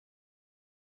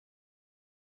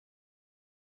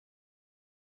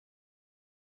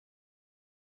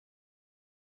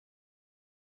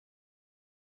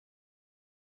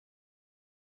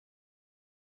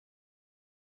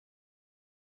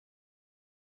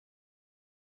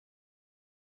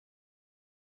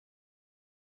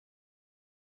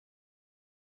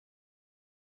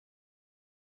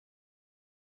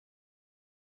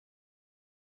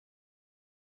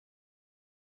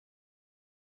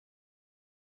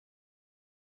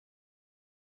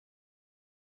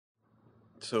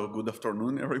So good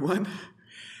afternoon, everyone.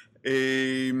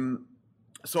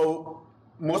 So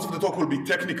most of the talk will be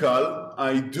technical.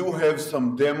 I do have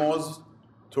some demos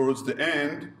towards the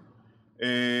end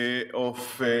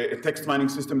of a text mining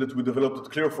system that we developed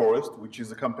at Clear Forest, which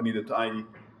is a company that I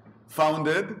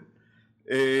founded.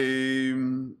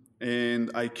 And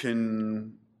I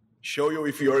can show you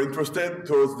if you are interested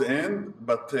towards the end,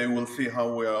 but we'll see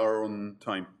how we are on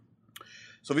time.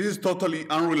 So this is totally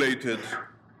unrelated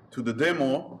to the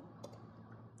demo.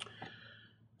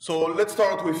 So let's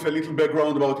start with a little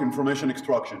background about information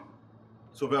extraction.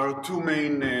 So there are two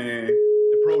main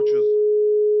approaches.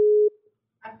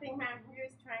 I think Matthew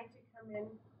is trying to come in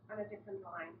on a different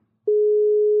line.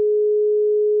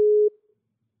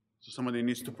 So somebody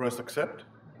needs to press accept?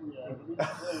 Yeah.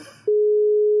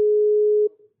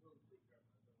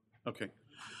 Okay.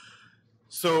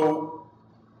 So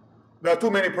there are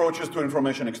two main approaches to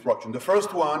information extraction. The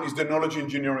first one is the knowledge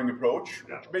engineering approach,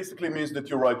 which basically means that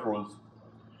you write rules.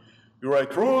 You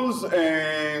write rules,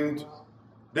 and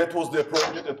that was the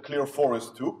approach that Clear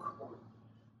Forest took.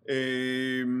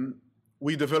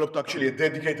 We developed actually a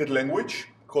dedicated language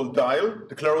called DIAL,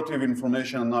 Declarative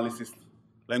Information Analysis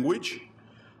Language.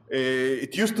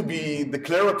 It used to be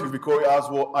declarative because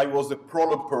I was a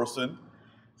Prolog person,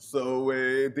 so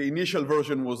the initial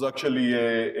version was actually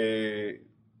a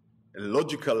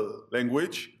logical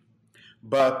language,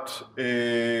 but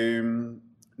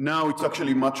now it's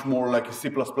actually much more like a C++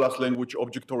 language,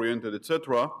 object-oriented,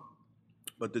 etc.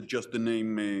 But just the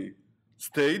name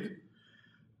stayed.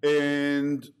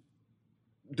 And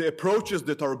the approaches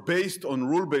that are based on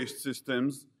rule-based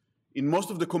systems, in most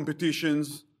of the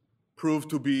competitions, prove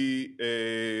to be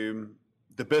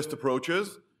the best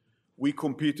approaches. We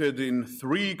competed in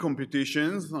 3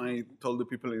 competitions. I told the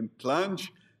people in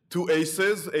lunch. 2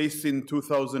 ACEs, ACE in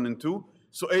 2002.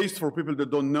 So ACE, for people that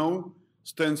don't know,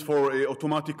 stands for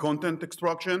Automatic Content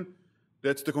Extraction.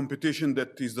 That's the competition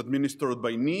that is administered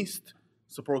by NIST,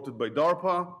 supported by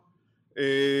DARPA.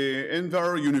 And there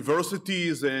are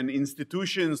universities and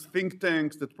institutions, think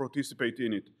tanks that participate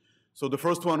in it. So the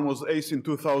first one was ACE in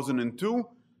 2002.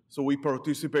 So we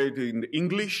participated in the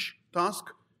English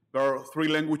task. There are 3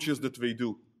 languages that they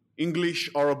do: English,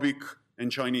 Arabic,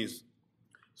 and Chinese.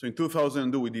 So in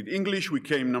 2002, we did English, we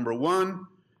came number 1.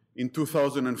 In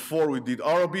 2004, we did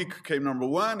Arabic, came number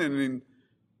 1. And in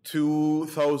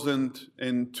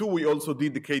 2002, we also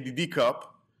did the KDD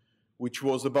Cup, which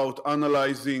was about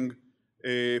analyzing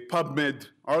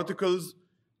PubMed articles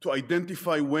to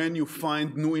identify when you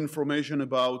find new information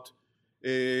about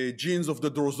genes of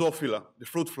the Drosophila, the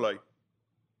fruit fly.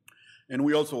 And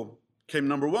we also came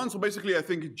number 1. So basically, I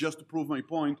think it's just to prove my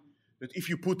point that if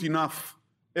you put enough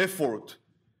effort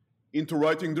into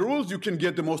writing the rules, you can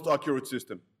get the most accurate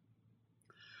system.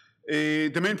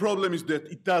 The main problem is that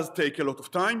it does take a lot of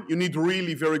time. You need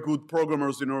really very good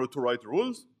programmers in order to write the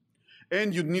rules.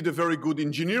 And you need a very good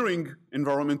engineering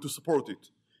environment to support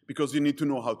it, because you need to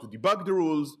know how to debug the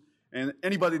rules. And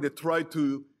anybody that tried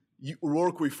to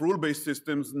work with rule-based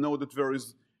systems know that there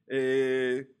is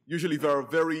usually they are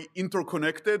very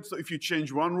interconnected. So if you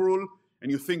change one rule and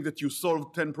you think that you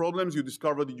solved 10 problems, you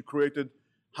discover that you created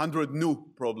 100 new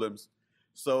problems.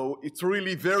 So it's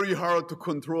really very hard to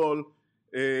control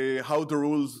how the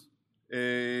rules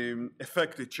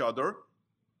affect each other.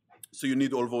 So you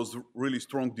need all those really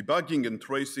strong debugging and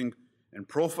tracing and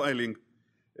profiling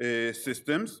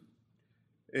systems.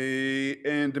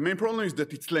 And the main problem is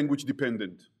that it's language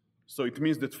dependent. So it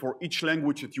means that for each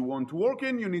language that you want to work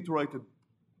in, you need to write a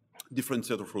different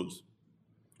set of rules.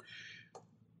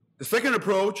 The second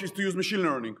approach is to use machine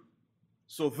learning.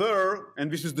 So there, and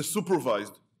this is the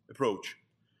supervised approach.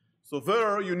 So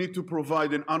there, you need to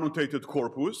provide an annotated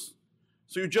corpus.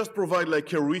 So you just provide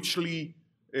like a richly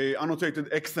annotated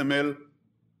XML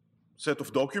set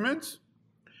of documents.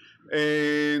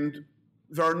 And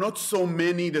there are not so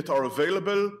many that are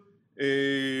available.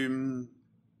 The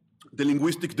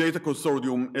Linguistic Data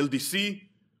Consortium, LDC,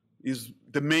 is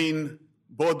the main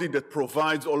body that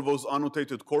provides all those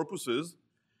annotated corpuses.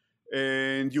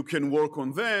 And you can work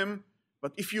on them.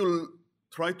 But if you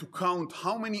try to count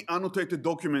how many annotated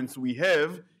documents we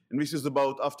have, and this is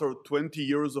about after 20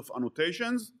 years of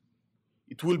annotations,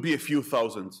 it will be a few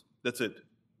thousands. That's it,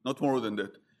 not more than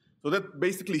that. So that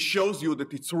basically shows you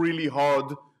that it's really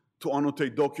hard to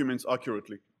annotate documents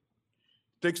accurately.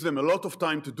 It takes them a lot of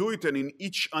time to do it, and in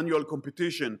each annual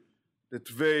competition that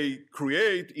they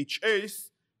create, each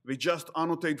ACE, they just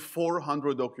annotate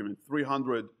 400 documents,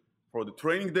 300 for the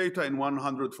training data and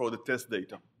 100 for the test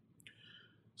data.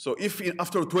 So if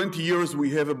after 20 years we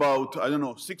have about, I don't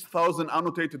know, 6,000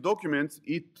 annotated documents,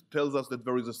 it tells us that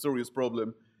there is a serious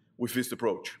problem with this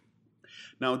approach.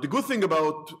 Now, the good thing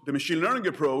about the machine learning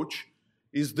approach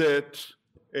is that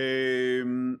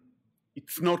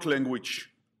it's not language.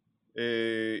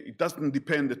 It doesn't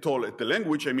depend at all at the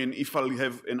language. I mean, if I'll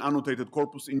have an annotated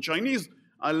corpus in Chinese,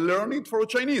 I'll learn it for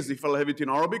Chinese. If I'll have it in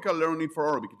Arabic, I'll learn it for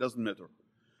Arabic. It doesn't matter.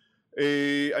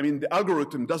 I mean, the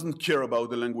algorithm doesn't care about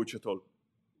the language at all.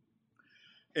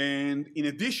 And in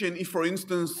addition, if, for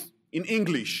instance, in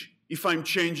English, if I'm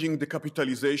changing the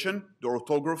capitalization, the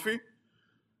orthography,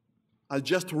 I'll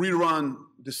just rerun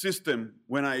the system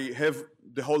when I have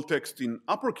the whole text in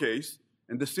uppercase,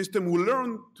 and the system will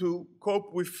learn to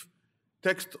cope with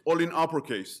text all in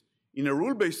uppercase. In a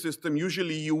rule-based system,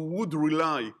 usually you would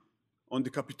rely on the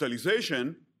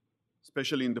capitalization,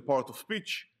 especially in the part of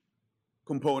speech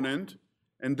component,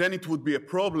 and then it would be a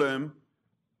problem.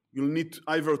 You'll need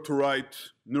either to write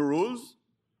new rules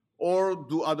or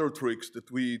do other tricks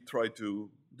that we try to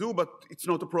do, but it's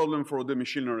not a problem for the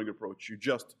machine learning approach. You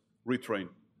just retrain.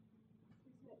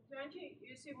 Don't you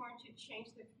use it more to change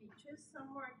the features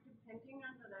somewhat depending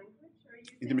on the language? Or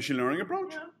In the machine learning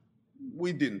approach? Yeah.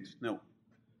 We didn't, no.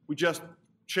 We just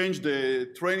changed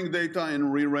the training data and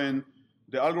reran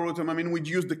the algorithm. I mean, we'd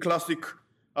use the classic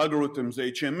algorithms,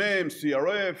 HMM,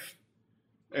 CRF,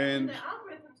 and the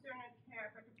algorithms do not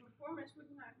care, but the performance would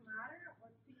not matter, or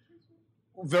features?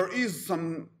 there is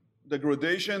some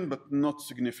degradation, but not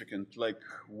significant, like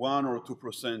 1 or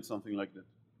 2%, something like that.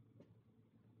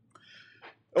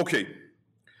 Okay,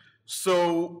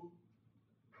 so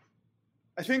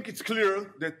I think it's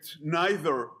clear that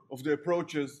neither of the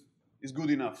approaches is good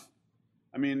enough.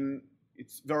 I mean,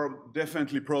 there are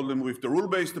definitely problems with the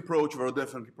rule-based approach. There are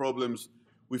definitely problems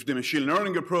with the machine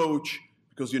learning approach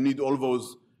because you need all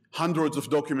those hundreds of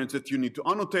documents that you need to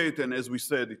annotate, and as we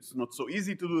said, it's not so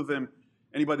easy to do them.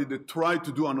 Anybody that tried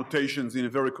to do annotations in a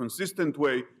very consistent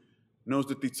way knows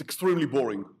that it's extremely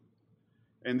boring,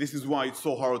 and this is why it's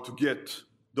so hard to get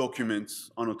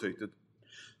documents annotated.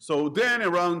 So then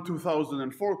around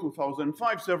 2004,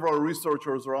 2005, several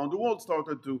researchers around the world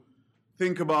started to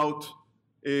think about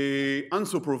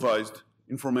unsupervised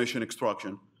information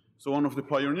extraction. So one of the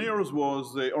pioneers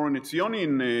was Oren Etzioni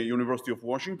in University of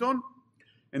Washington,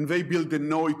 and they built the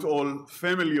know-it-all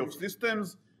family of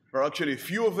systems. There are actually a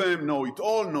few of them: know it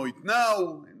all, know it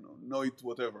now, know it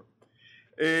whatever.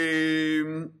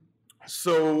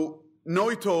 So know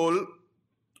it all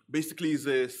basically is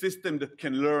a system that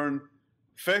can learn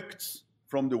facts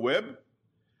from the web.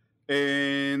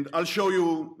 And I'll show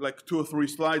you like 2 or 3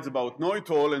 slides about know it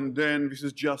all, and then this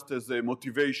is just as a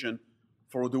motivation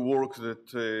for the work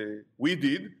that we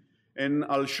did. And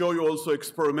I'll show you also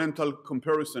experimental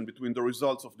comparison between the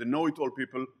results of the know it all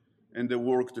people and the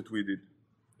work that we did.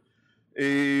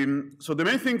 So the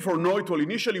main thing for know it all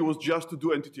initially was just to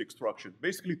do entity extraction,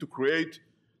 basically to create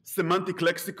semantic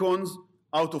lexicons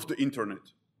out of the internet.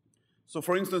 So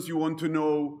for instance, you want to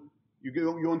know,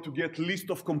 you want to get list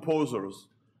of composers,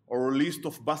 or a list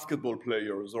of basketball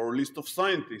players, or a list of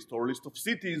scientists, or a list of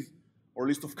cities, or a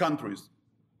list of countries.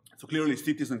 So clearly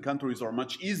cities and countries are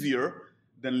much easier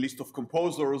than list of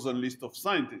composers and list of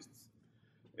scientists.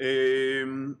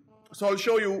 So I'll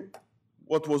show you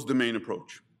what was the main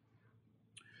approach.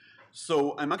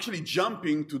 So I'm actually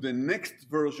jumping to the next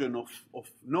version of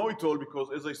know-it-all because,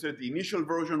 as I said, the initial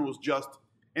version was just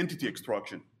entity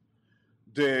extraction.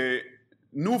 The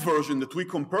new version that we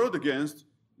compared against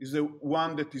is the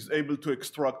one that is able to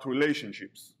extract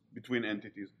relationships between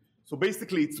entities. So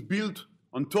basically, it's built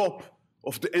on top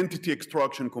of the entity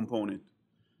extraction component.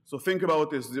 So think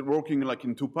about it as working like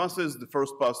in 2 passes. The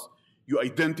first pass, you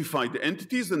identify the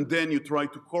entities, and then you try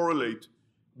to correlate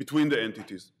between the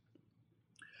entities.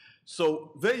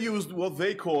 So they used what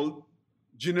they call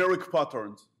generic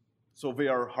patterns. So they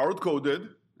are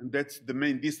hard-coded, and that's the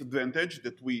main disadvantage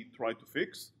that we try to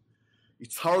fix.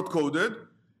 It's hard-coded,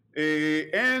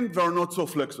 and they're not so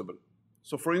flexible.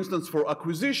 So for instance, for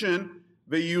acquisition,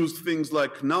 they use things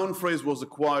like noun phrase was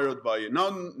acquired by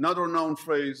another noun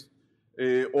phrase,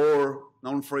 or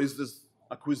noun phrase's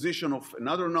acquisition of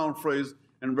another noun phrase,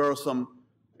 and there are some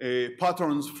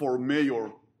patterns for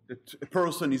mayor, that a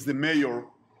person is the mayor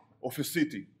of a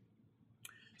city.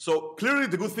 So clearly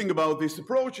the good thing about this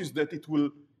approach is that it will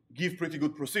give pretty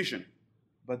good precision,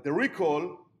 but the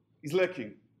recall is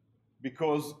lacking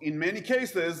because in many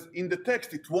cases in the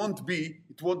text it won't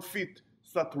fit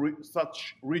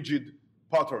such rigid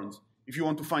patterns. If you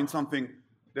want to find something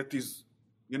that is,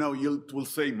 it will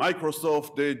say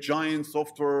Microsoft, the giant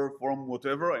software from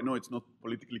whatever. I know it's not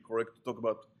politically correct to talk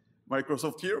about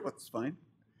Microsoft here, but it's fine.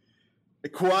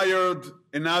 Acquired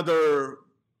another.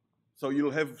 So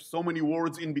you'll have so many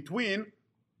words in between,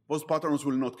 those patterns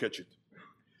will not catch it.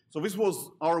 So this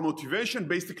was our motivation,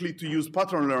 basically to use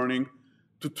pattern learning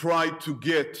to try to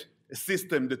get a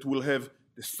system that will have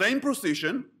the same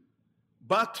precision,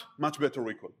 but much better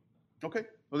recall. Okay,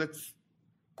 so that's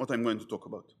what I'm going to talk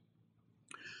about.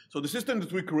 So the system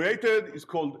that we created is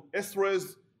called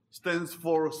SRES, stands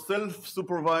for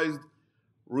Self-Supervised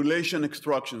Relation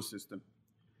Extraction System.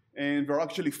 And there are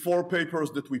actually 4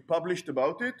 papers that we published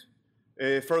about it.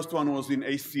 First one was in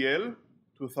ACL,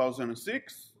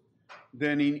 2006,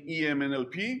 then in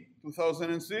EMNLP,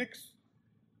 2006,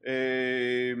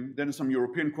 then some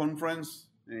European conference,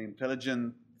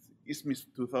 Intelligent ISMIS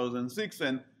 2006,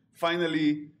 and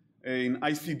finally in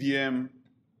ICDM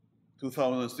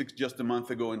 2006, just a month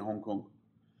ago in Hong Kong.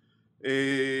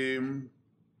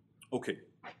 Okay,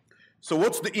 so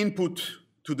what's the input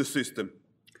to the system?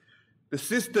 The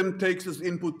system takes as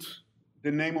input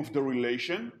the name of the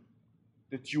relation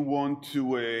that you want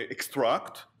to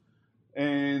extract,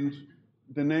 and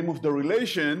the name of the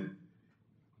relation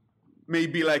may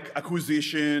be like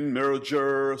acquisition,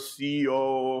 merger,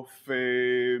 CEO,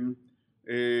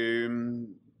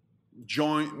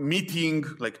 joint meeting,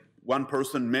 like one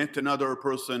person met another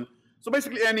person. So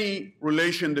basically any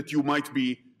relation that you might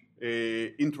be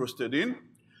interested in.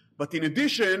 But in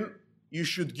addition, you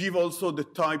should give also the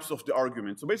types of the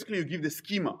argument. So basically you give the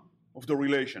schema of the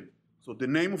relation. So the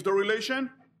name of the relation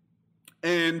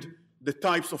and the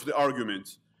types of the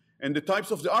arguments. And the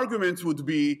types of the arguments would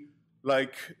be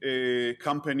like a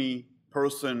company,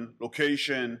 person,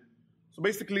 location. So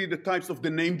basically the types of the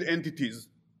named entities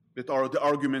that are the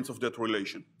arguments of that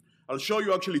relation. I'll show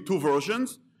you actually 2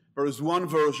 versions. There is one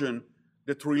version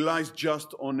that relies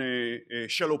just on a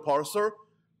shallow parser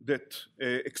that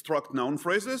extract noun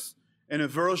phrases, and a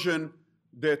version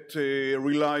that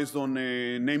relies on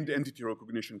a named entity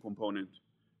recognition component.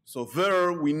 So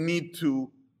there we need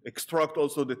to extract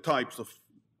also the types of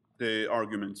the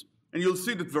arguments. And you'll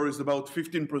see that there is about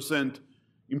 15%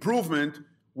 improvement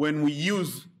when we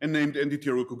use a named entity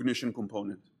recognition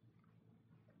component.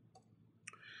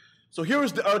 So here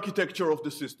is the architecture of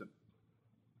the system.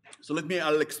 So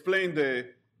I'll explain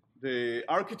the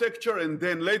architecture, and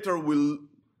then later we'll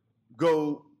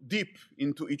go deep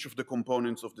into each of the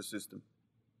components of the system.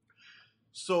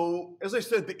 So as I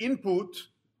said, the input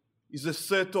is a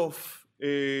set of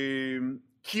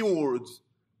keywords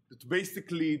that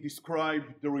basically describe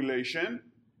the relation.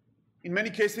 In many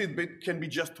cases, it can be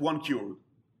just one keyword,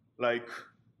 like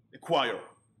acquire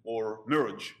or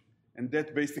merge. And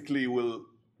that basically will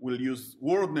use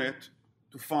WordNet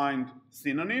to find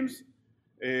synonyms.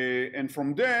 And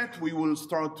from that, we will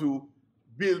start to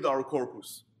build our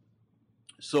corpus.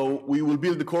 So we will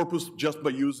build the corpus just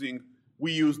by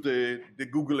we use the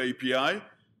Google API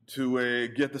to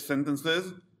get the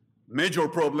sentences. Major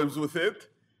problems with it.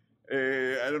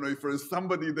 I don't know if there's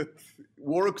somebody that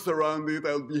works around it,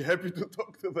 I'll be happy to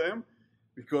talk to them,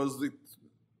 because it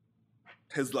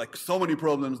has like so many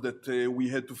problems that we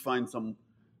had to find some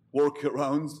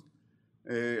workarounds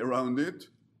around it.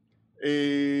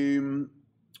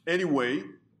 Anyway,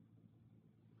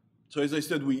 so as I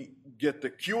said, we get the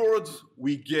keywords,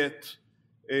 we get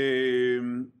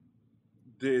the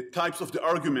types of the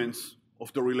arguments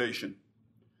of the relation.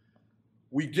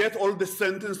 We get all the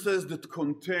sentences that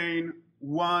contain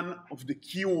one of the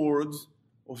keywords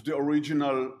of the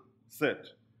original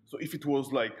set. So if it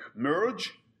was like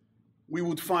merge, we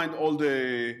would find all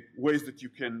the ways that you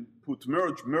can put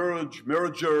merge,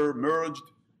 merger, merged,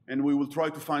 and we will try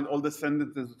to find all the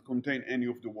sentences that contain any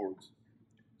of the words.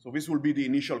 So this will be the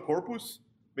initial corpus,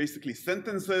 basically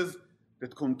sentences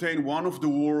that contain one of the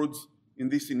words in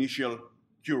this initial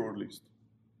keyword list,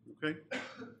 okay?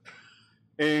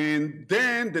 And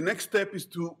then the next step is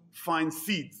to find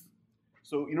seeds.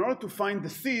 So in order to find the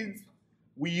seeds,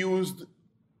 we used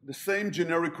the same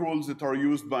generic rules that are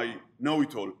used by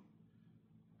know-it-all.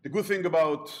 The good thing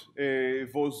about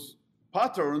those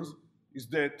patterns is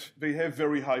that they have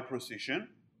very high precision.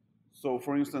 So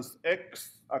for instance,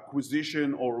 X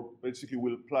acquisition, or basically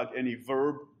we'll plug any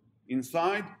verb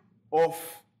inside of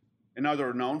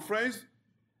another noun phrase,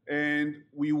 and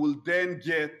we will then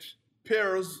get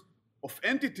pairs of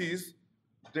entities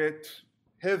that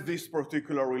have this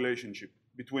particular relationship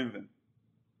between them,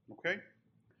 okay?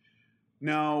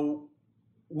 Now,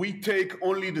 we take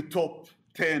only the top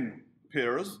 10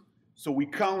 pairs, so we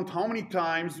count how many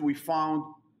times we found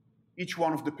each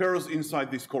one of the pairs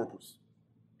inside this corpus.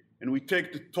 And we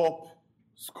take the top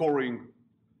scoring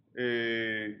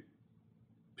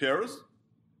pairs,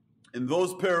 and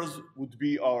those pairs would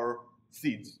be our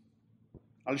seeds.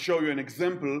 I'll show you an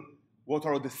example. What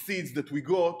are the seeds that we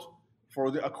got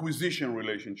for the acquisition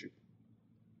relationship?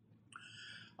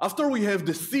 After we have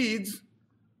the seeds,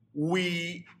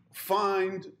 we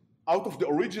find out of the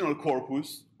original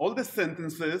corpus all the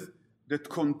sentences that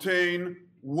contain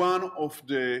one of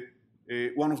the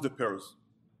pairs.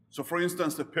 So for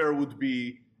instance, a pair would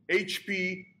be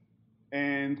HP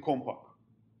and compact.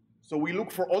 So we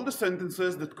look for all the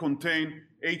sentences that contain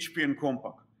HP and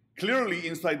compact. Clearly,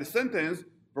 inside the sentence,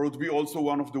 there would be also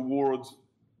one of the words,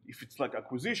 if it's like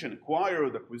acquisition,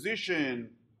 acquired, acquisition,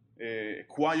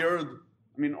 acquired,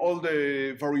 I mean, all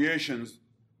the variations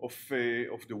of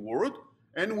the word,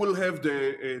 and we'll have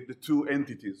the two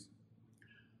entities.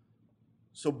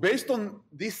 So based on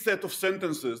this set of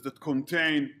sentences that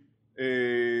contain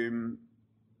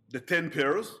the 10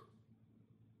 pairs,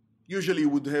 usually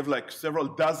would have like several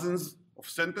dozens of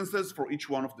sentences for each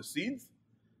one of the seeds.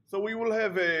 So we will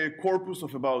have a corpus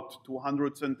of about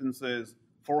 200 sentences,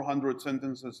 400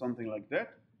 sentences, something like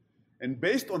that. And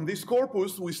based on this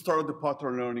corpus, we start the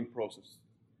pattern learning process.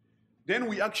 Then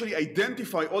we actually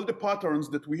identify all the patterns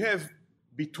that we have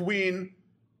between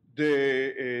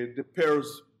the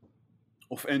pairs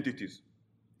of entities.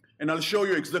 And I'll show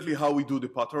you exactly how we do the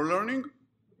pattern learning.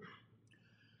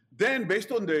 Then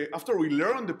based on after we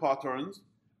learn the patterns,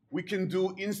 we can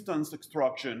do instance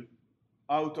extraction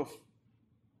out of. I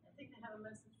think they have a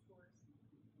message for us.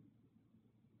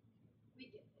 We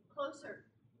get closer.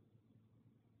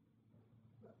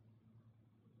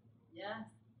 Yes.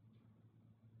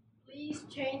 Please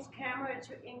change camera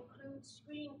to include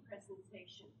screen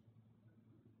presentation.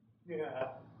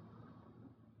 Yeah.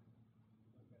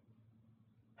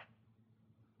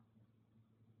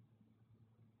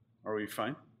 Are we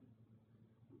fine?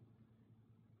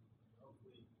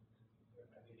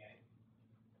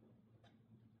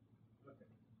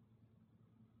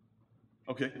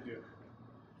 Okay. Can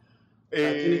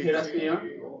you hear us clear?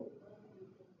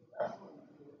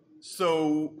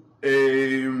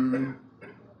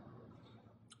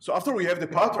 So after we have the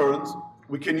patterns,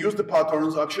 we can use the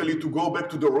patterns actually to go back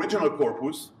to the original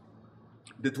corpus,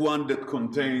 that one that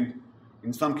contained,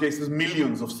 in some cases,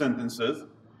 millions of sentences,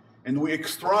 and we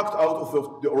extract out of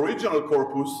the original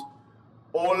corpus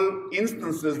all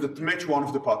instances that match one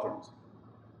of the patterns.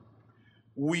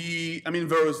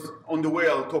 On the way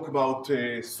I'll talk about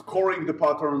scoring the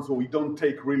patterns, so we don't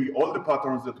take really all the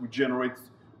patterns that we generate,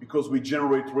 because we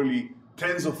generate really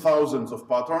tens of thousands of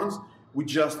patterns. We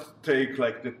just take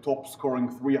like the top scoring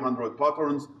 300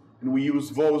 patterns, and we use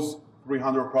those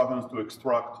 300 patterns to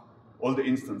extract all the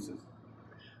instances.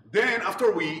 Then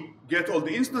after we get all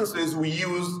the instances, we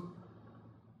use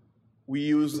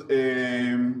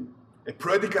a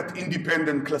predicate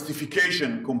independent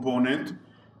classification component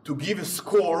to give a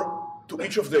score to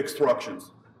each of the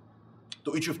extractions,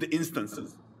 to each of the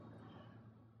instances.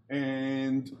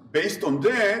 And based on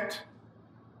that,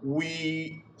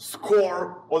 we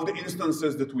score all the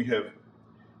instances that we have.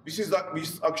 This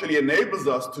actually enables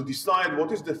us to decide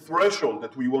what is the threshold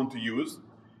that we want to use.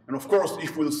 And of course,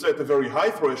 if we'll set a very high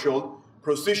threshold,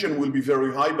 precision will be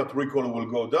very high, but recall will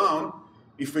go down.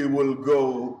 If we will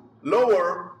go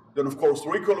lower, then of course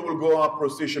recall will go up,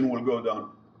 precision will go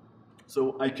down.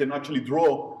 So I can actually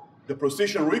draw the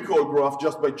precision recall graph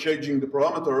just by changing the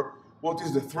parameter. What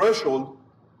is the threshold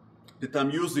that I'm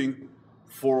using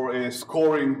for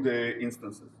scoring the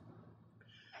instances?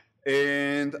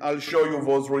 And I'll show you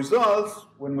those results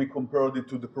when we compared it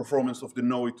to the performance of the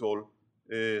know-it-all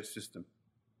system.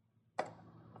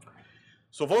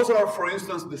 So those are, for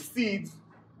instance, the seeds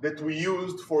that we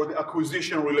used for the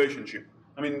acquisition relationship.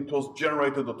 I mean, it was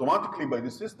generated automatically by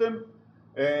the system,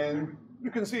 and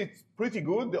you can see it's pretty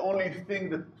good. The only thing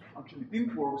that actually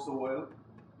didn't work so well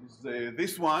is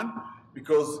this one,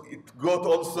 because it got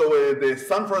also the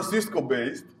San Francisco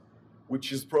based,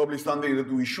 which is probably something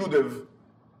that we should have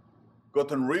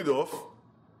gotten rid of.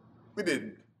 We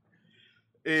didn't.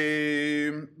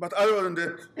 But other than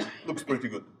that, looks pretty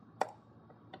good.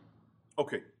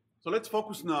 Okay, so let's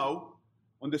focus now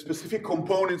on the specific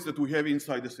components that we have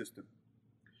inside the system.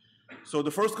 So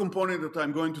the first component that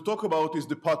I'm going to talk about is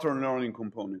the pattern learning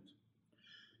component.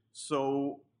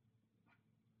 So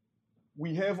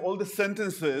we have all the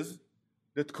sentences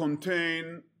that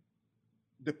contain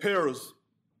the pairs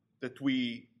that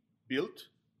we built.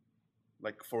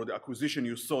 Like for the acquisition,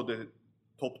 you saw the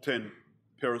top 10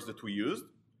 pairs that we used.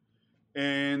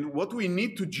 And what we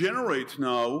need to generate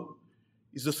now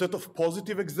is a set of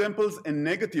positive examples and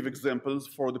negative examples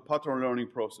for the pattern learning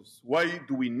process. Why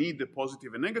do we need the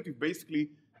positive and negative? Basically,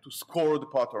 to score the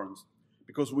patterns,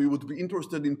 because we would be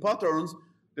interested in patterns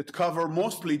that cover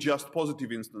mostly just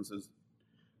positive instances.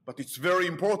 But it's very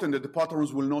important that the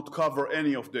patterns will not cover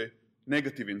any of the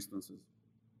negative instances.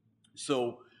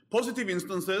 So positive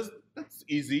instances, that's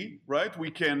easy, right?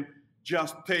 We can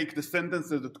just take the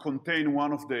sentences that contain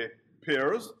one of the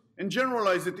pairs and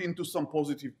generalize it into some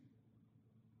positive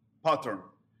pattern.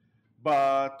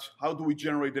 But how do we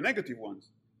generate the negative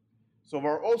ones? So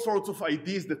there are all sorts of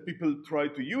ideas that people try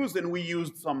to use, and we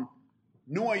used some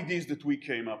new ideas that we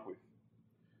came up with.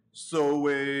 So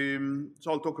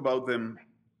I'll talk about them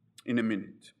in a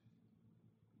minute.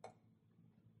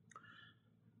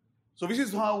 So this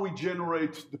is how we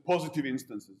generate the positive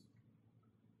instances.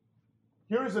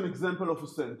 Here is an example of a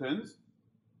sentence,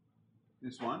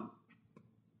 this one.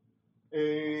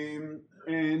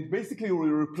 And basically we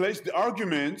replace the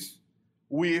arguments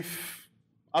with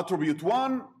attribute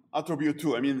 1, attribute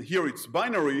 2. I mean, here it's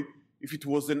binary. If it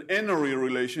was an n-ary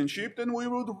relationship, then we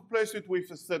would replace it with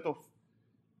a set of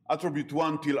attribute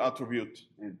 1 till attribute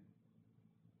n.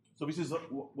 So this is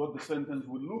what the sentence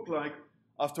would look like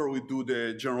after we do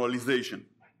the generalization.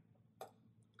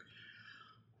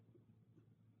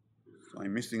 So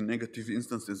I'm missing negative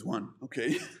instances 1,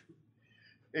 okay.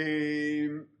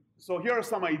 So here are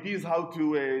some ideas how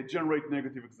to generate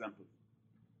negative examples.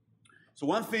 So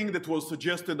one thing that was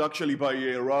suggested actually by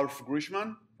Ralph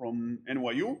Grishman from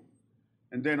NYU,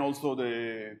 and then also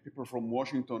the people from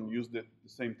Washington used the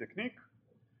same technique,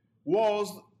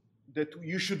 was that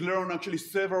you should learn actually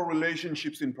several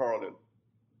relationships in parallel.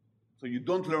 So you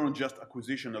don't learn just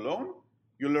acquisition alone.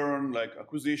 You learn like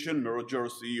acquisition, merger,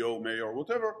 CEO, mayor,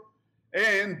 whatever.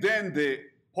 And then the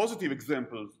positive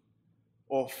examples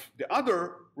of the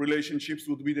other relationships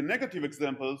would be the negative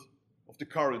examples of the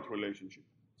current relationship.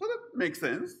 So that makes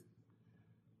sense.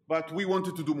 But we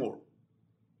wanted to do more.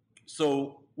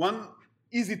 So one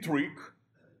easy trick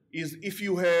is if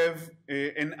you have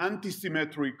an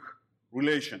antisymmetric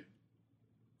relation.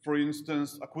 For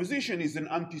instance, acquisition is an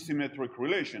antisymmetric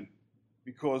relation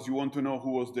because you want to know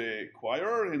who was the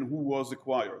acquirer and who was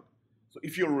acquired. So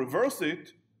if you reverse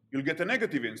it, you'll get a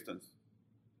negative instance.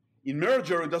 In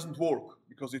merger, it doesn't work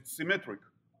because it's symmetric.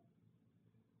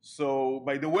 So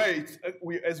by the way,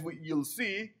 you'll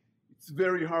see, it's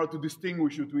very hard to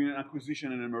distinguish between an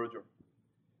acquisition and a merger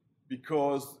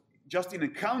because just in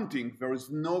accounting, there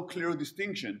is no clear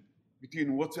distinction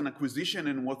between what's an acquisition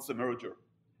and what's a merger.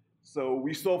 So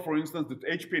we saw, for instance, that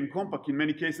HP and Compaq in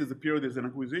many cases appeared as an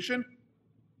acquisition.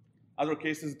 Other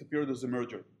cases it appeared as a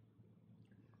merger.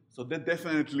 So that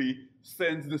definitely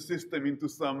sends the system into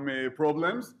some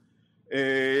problems.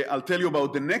 I'll tell you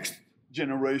about the next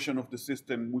generation of the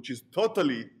system, which is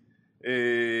totally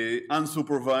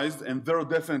unsupervised, and there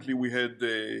definitely we had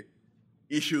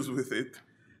issues with it.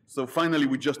 So finally,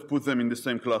 we just put them in the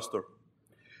same cluster.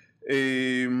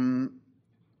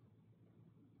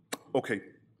 Okay.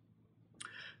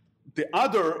 The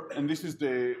other, and this is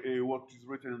what is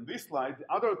written on this slide, the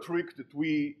other trick that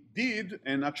we did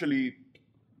and actually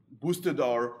boosted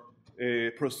our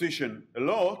precision a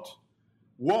lot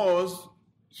was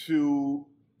to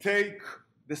take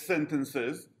the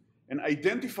sentences and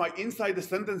identify inside the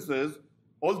sentences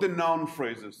all the noun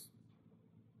phrases.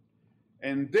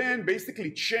 And then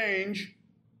basically change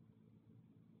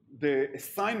the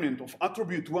assignment of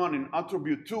attribute 1 and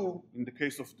attribute 2, in the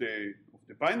case of the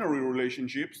binary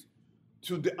relationships,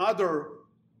 to the other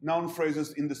noun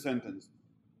phrases in the sentence.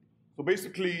 So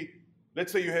basically,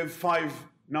 let's say you have 5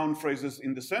 noun phrases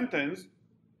in the sentence,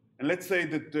 and let's say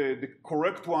that the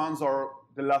correct ones are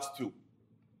the last 2.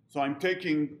 So I'm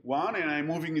taking one and I'm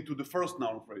moving it to the first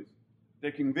noun phrase,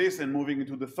 taking this and moving it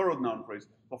to the third noun phrase.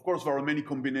 Of course, there are many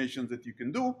combinations that you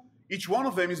can do. Each one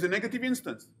of them is a negative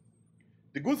instance.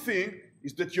 The good thing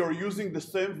is that you're using the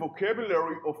same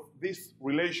vocabulary of this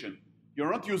relation.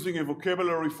 You're not using a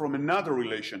vocabulary from another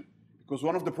relation, because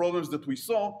one of the problems that we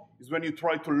saw is when you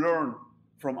try to learn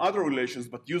from other relations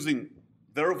but using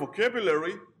their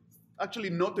vocabulary, actually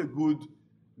not a good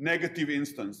negative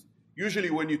instance. Usually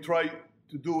when you try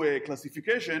to do a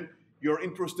classification, you're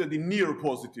interested in near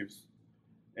positives.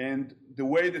 And the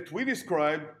way that we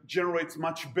describe generates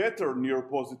much better near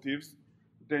positives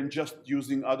than just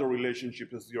using other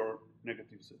relationships as your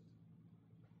negative set.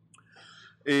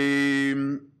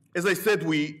 As I said,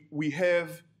 we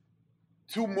have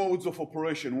 2 modes of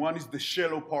operation. One is the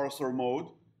shallow parser mode,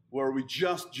 where we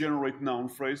just generate noun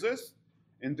phrases.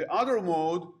 And the other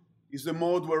mode is a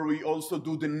mode where we also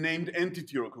do the named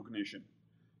entity recognition.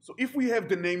 So if we have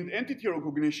the named entity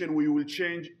recognition, we will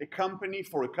change a company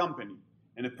for a company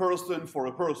and a person for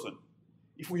a person.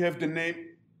 If we have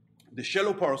the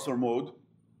shallow parser mode,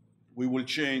 we will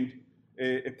change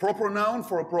a proper noun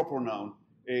for a proper noun,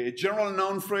 a general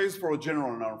noun phrase for a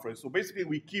general noun phrase. So basically,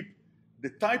 we keep the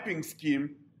typing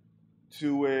scheme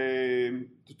to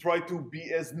try to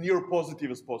be as near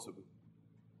positive as possible.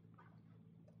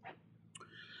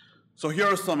 So here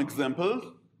are some examples.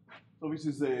 So this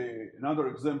is another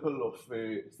example of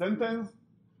a sentence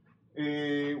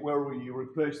where we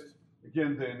replaced,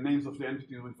 again, the names of the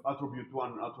entities with attribute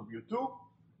 1 and attribute 2.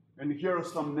 And here are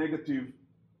some negative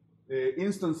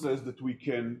instances that we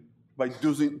can, by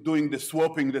doing the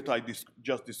swapping that I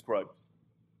just described.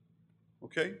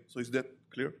 Okay, so is that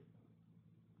clear?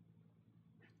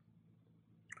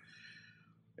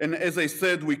 And as I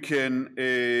said, we can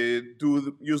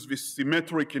use this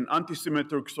symmetric and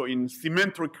anti-symmetric. So in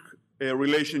symmetric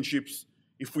relationships,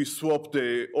 if we swap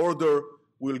the order,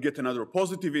 we'll get another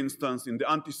positive instance. In the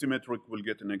anti-symmetric, we'll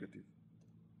get a negative.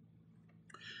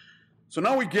 So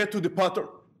now we get to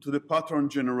the pattern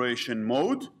generation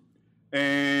mode.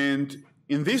 And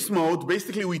in this mode,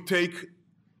 basically we take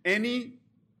any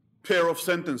pair of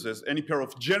sentences, any pair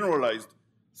of generalized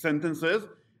sentences,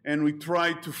 and we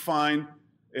try to find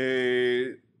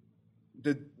the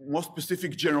most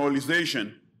specific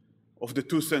generalization of the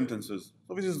two sentences.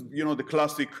 So this is, the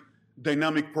classic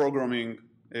dynamic programming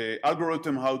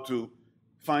algorithm, how to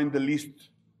find the least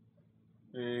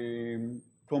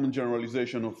common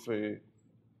generalization of the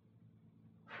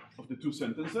two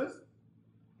sentences.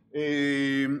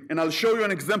 And I'll show you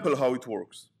an example how it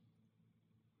works.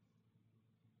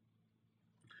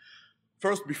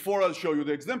 First, before I'll show you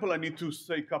the example, I need to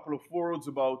say a couple of words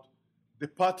about the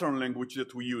pattern language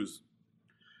that we use.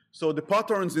 So the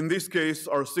patterns in this case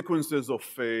are sequences of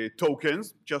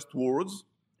tokens, just words.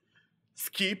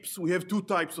 Skips, we have two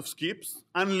types of skips,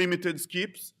 unlimited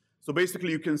skips. So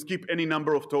basically you can skip any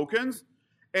number of tokens,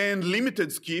 and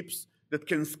limited skips that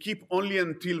can skip only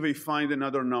until they find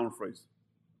another noun phrase.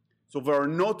 So they are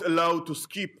not allowed to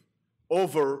skip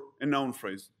over a noun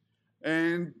phrase.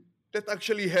 And that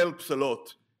actually helps a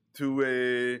lot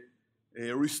to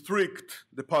restrict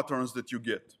the patterns that you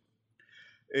get.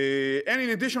 And in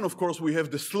addition, of course, we have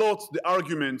the slots, the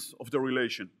arguments of the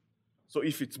relation. So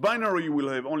if it's binary, we'll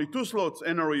have only 2 slots.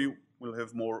 N-ary will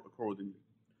have more accordingly.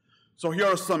 So here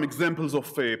are some examples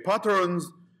of patterns.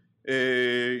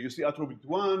 You see attribute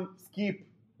 1, skip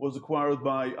was acquired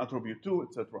by attribute 2,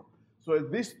 etc. So at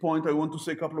this point, I want to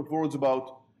say a couple of words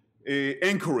about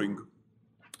anchoring.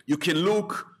 You can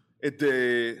look at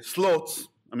the slots.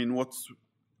 I mean, what's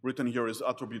written here is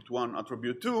attribute 1,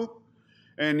 attribute 2.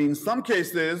 And in some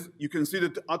cases, you can see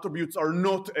that attributes are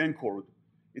not anchored.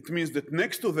 It means that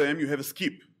next to them, you have a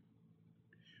skip,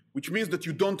 which means that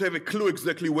you don't have a clue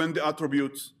exactly when the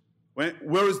attributes,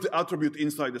 where is the attribute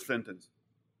inside the sentence.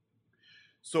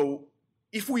 So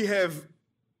if we have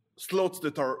slots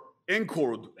that are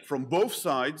anchored from both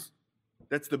sides,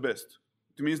 that's the best.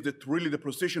 It means that really the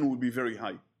precision will be very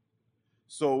high.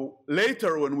 So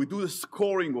later, when we do the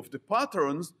scoring of the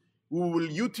patterns, we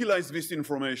will utilize this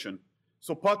information.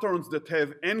 So patterns that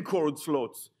have anchored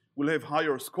slots will have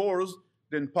higher scores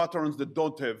than patterns that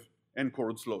don't have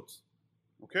anchored slots.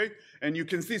 Okay? And you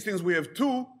can see since we have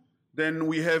 2, then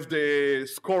we have the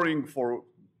scoring for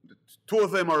 2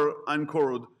 of them are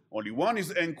anchored, only 1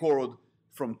 is anchored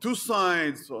from 2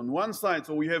 sides on 1 side.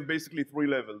 So we have basically 3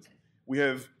 levels. We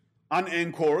have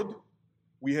unanchored,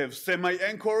 we have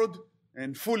semi-anchored,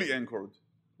 and fully anchored.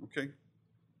 Okay?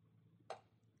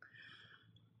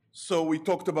 So we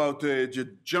talked about the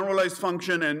generalized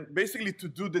function, and basically to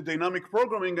do the dynamic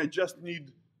programming, I just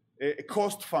need a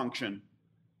cost function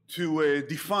to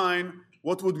define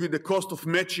what would be the cost of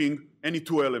matching any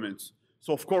 2 elements.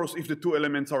 So of course, if the 2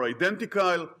 elements are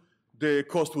identical, the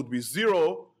cost would be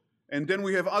 0, and then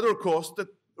we have other costs that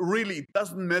really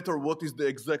doesn't matter what is the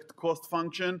exact cost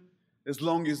function, as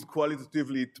long as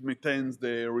qualitatively it maintains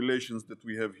the relations that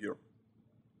we have here.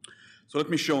 So let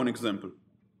me show an example.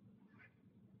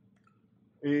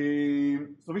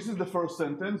 So this is the first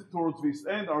sentence. Towards this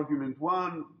end, argument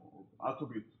 1,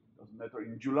 attribute, doesn't matter,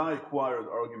 in July acquired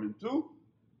argument 2,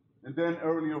 and then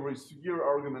earlier this year,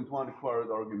 argument 1 acquired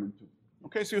argument 2.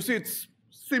 Okay, so you see it's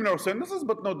similar sentences,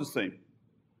 but not the same.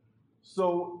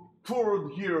 So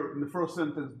toward here in the first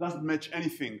sentence doesn't match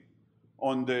anything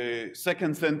on the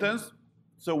second sentence,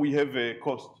 so we have a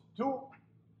cost 2.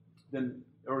 Then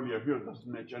earlier here doesn't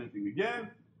match anything again.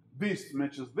 This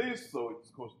matches this, so it's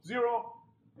cost 0.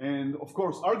 And of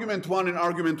course, argument 1 and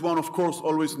argument 1, of course,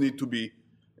 always need to be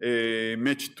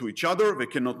matched to each other. They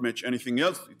cannot match anything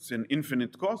else. It's an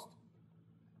infinite cost.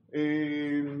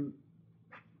 And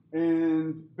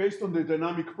based on the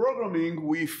dynamic programming,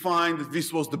 we find that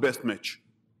this was the best match.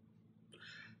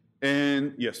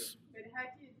 And yes? But how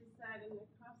do you decide in the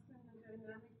cost and the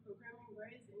dynamic programming, where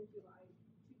is in July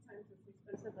 2 times as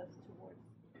expensive as towards?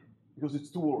 Because it's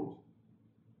 2 words.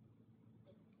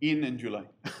 In and July.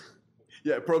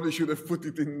 Yeah, I probably should have put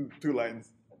it in 2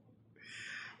 lines.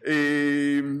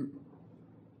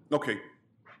 Okay.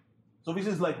 So So this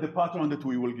is like the pattern that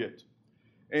we will get.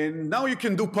 And now you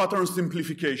can do pattern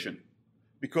simplification,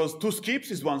 because 2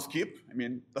 skips is 1 skip. I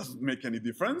mean, doesn't make any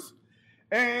difference.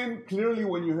 And clearly,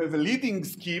 when you have a leading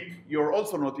skip, you're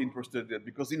also not interested in it,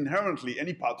 because inherently,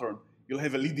 any pattern, you'll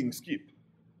have a leading skip.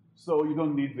 So you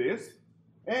don't need this.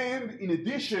 And in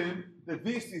addition, that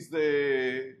this is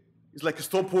like a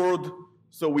stop word,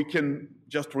 so we can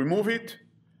just remove it.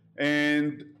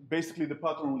 And basically, the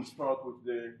pattern will start with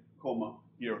the comma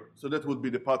here. So that would be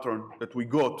the pattern that we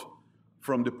got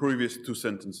from the previous 2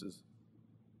 sentences.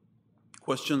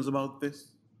 Questions about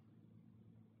this?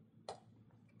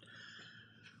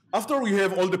 After we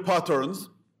have all the patterns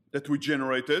that we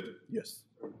generated, yes?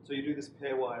 So you do this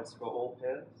pairwise for all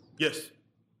pairs? Yes.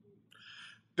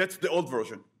 That's the old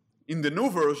version. In the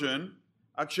new version,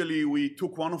 actually, we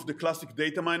took one of the classic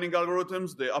data mining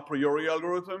algorithms, the a priori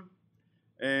algorithm,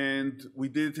 and we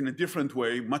did it in a different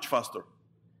way, much faster.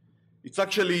 It's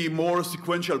actually more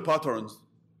sequential patterns,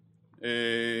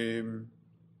 and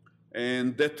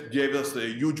that gave us a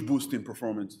huge boost in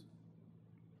performance.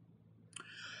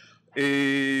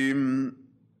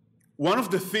 One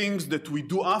of the things that we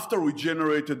do after we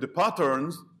generated the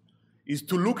patterns is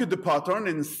to look at the pattern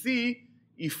and see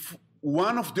if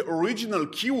one of the original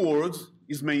keywords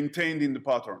is maintained in the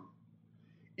pattern.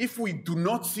 If we do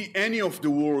not see any of the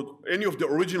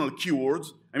original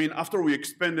keywords, I mean, after we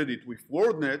expanded it with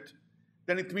WordNet,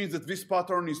 then it means that this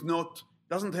pattern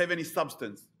doesn't have any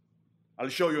substance. I'll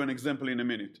show you an example in a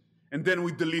minute. And then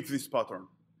we delete this pattern.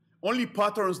 Only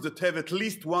patterns that have at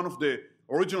least one of the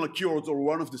original keywords or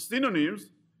one of the synonyms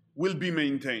will be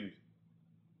maintained.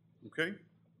 Okay?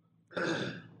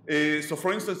 So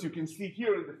for instance, you can see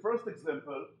here in the first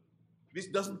example, this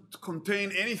doesn't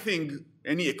contain anything,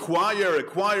 any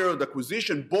acquired,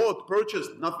 acquisition, bought,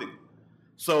 purchased, nothing.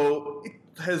 So it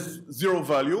has 0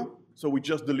 value, so we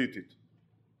just delete it.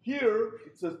 Here,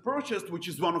 it says purchased, which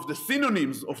is one of the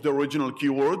synonyms of the original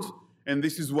keywords, and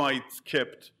this is why it's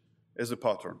kept as a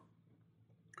pattern.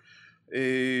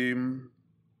 And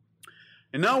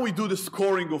now we do the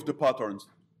scoring of the patterns.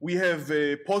 We have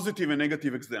positive and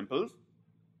negative examples.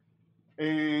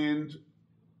 And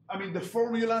I mean, the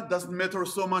formula doesn't matter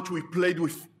so much. We played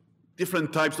with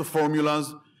different types of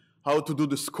formulas, how to do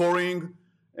the scoring,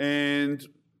 and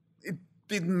it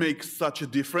didn't make such a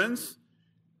difference.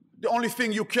 The only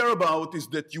thing you care about is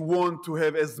that you want to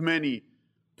have as many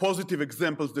positive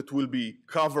examples that will be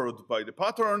covered by the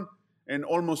pattern and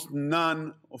almost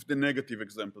none of the negative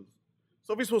examples.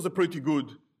 So this was a pretty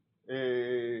good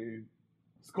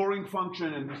scoring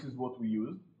function, and this is what we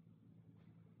used.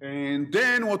 And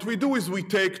then what we do is we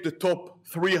take the top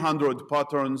 300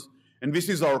 patterns, and this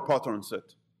is our pattern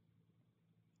set.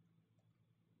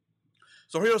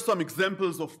 So here are some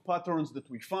examples of patterns that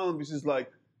we found. This is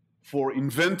like for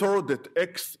inventor, that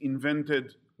X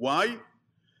invented Y,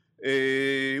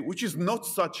 which is not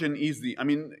such an easy. I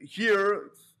mean,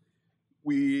 here,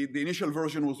 the initial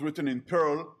version was written in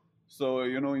Perl. So,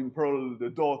 you know, in Perl, the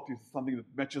dot is something that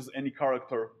matches any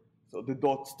character. So the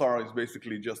dot star is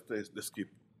basically just the skip.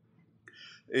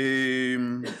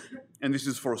 And this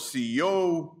is for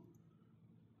CEO.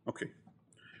 Okay.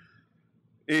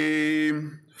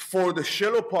 For the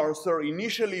shallow parser,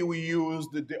 initially we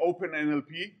used the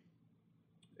OpenNLP,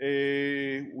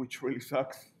 which really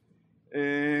sucks.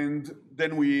 And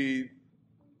then we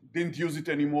didn't use it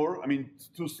anymore. I mean, it's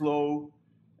too slow.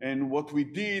 And what we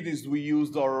did is we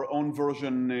used our own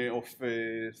version of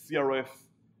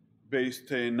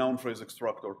CRF-based noun phrase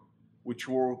extractor, which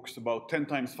works about 10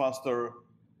 times faster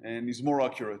and is more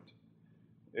accurate.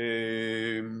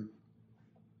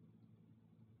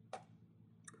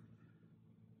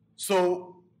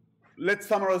 So let's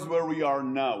summarize where we are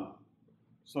now.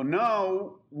 So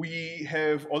now we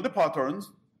have all the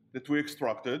patterns that we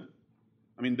extracted.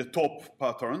 I mean, the top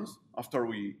patterns after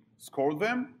we scored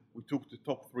them. We took the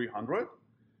top 300.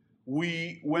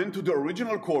 We went to the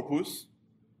original corpus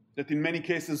that in many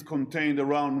cases contained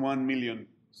around 1 million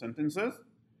sentences,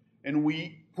 and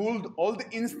we pulled all the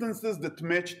instances that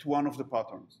matched one of the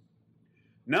patterns.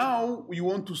 Now we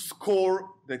want to score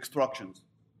the extractions,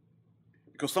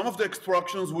 because some of the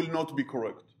extractions will not be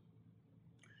correct.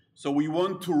 So we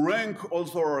want to rank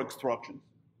also our extractions.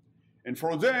 And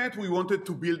for that, we wanted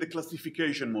to build a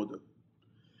classification model.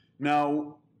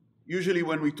 Now, usually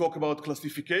when we talk about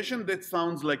classification, that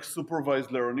sounds like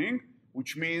supervised learning,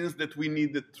 which means that we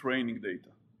need the training data.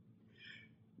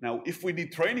 Now, if we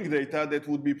need training data, that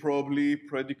would be probably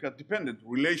predicate dependent,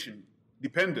 relation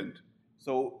dependent.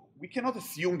 So we cannot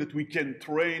assume that we can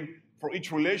train for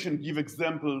each relation, give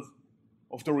examples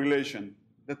of the relation.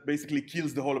 That basically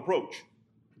kills the whole approach.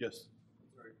 Yes?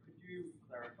 Sorry, could you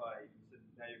clarify, you said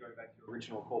now you're going going back to your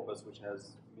original corpus, which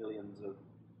has millions of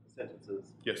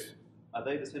sentences. Yes. Are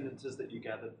they the sentences that you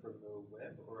gathered from the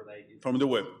web, or are they From the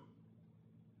web.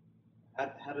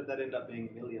 How did that end up being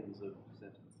millions of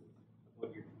sentences?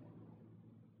 What you...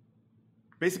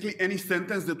 Basically, any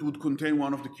sentence that would contain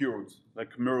one of the keywords,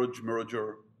 like merge,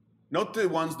 merger, not the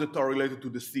ones that are related to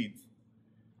the seeds.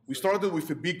 We started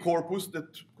with a big corpus that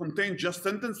contained just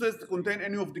sentences that contain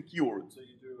any of the keywords. So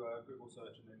you do a Google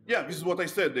search and then... Yeah, this is what I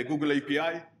said, the Google API.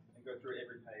 And go through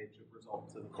every page of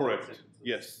results and Correct. sentences.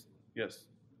 Yes, yes.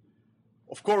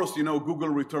 Of course, you know, Google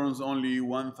returns only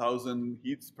 1,000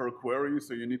 hits per query,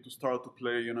 so you need to start to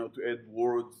play, you know, to add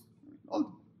words, all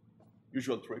the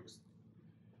usual tricks.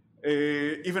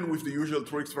 Even with the usual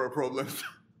tricks, there are problems.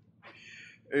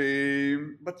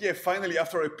 But yeah, finally,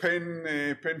 after a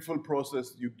painful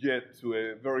process, you get to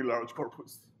a very large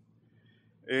corpus.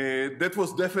 That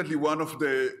was definitely one of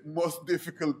the most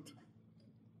difficult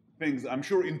things. I'm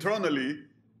sure internally,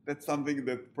 that's something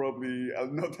that probably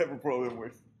I'll not have a problem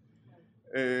with.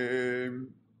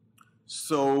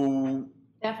 So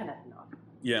Definitely not.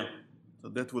 yeah, so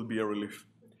that will be a relief.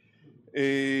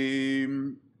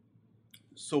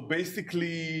 So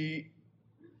basically,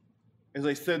 as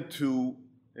I said, to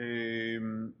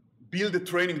build the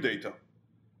training data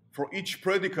for each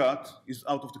predicate is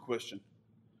out of the question.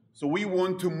 So we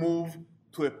want to move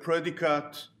to a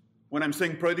predicate. When I'm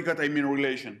saying predicate, I mean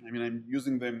relation. I mean, I'm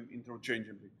using them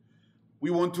interchangeably. We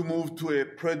want to move to a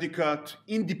predicate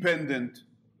independent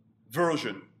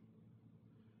version,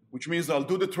 which means I'll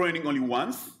do the training only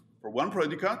once for one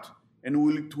predicate, and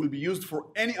it will be used for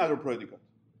any other predicate.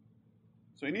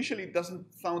 So initially, it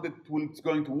doesn't sound that it's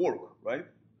going to work, right?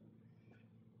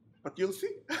 But you'll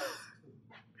see.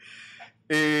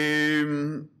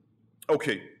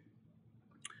 Okay.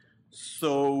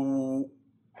 So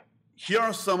here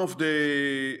are some of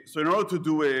so in order to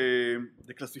do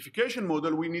the classification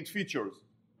model, we need features.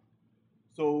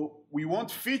 So we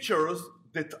want features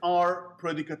that are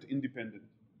predicate independent.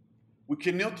 We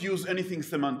cannot use anything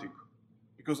semantic,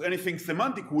 because anything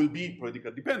semantic will be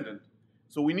predicate dependent.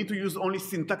 So we need to use only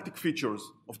syntactic features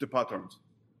of the patterns.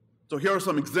 So here are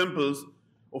some examples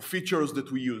of features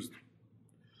that we used.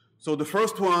 So the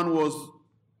first one was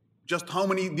just how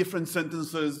many different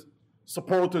sentences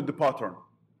supported the pattern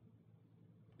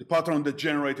that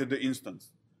generated the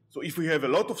instance. So if we have a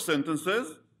lot of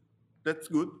sentences, that's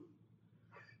good.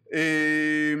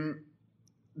 Then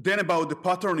about the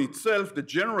pattern itself that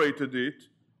generated it,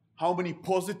 how many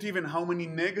positive and how many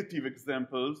negative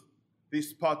examples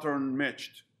this pattern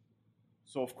matched.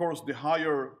 So of course, the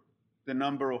higher the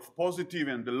number of positive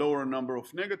and the lower number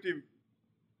of negative,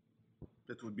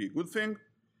 that would be a good thing.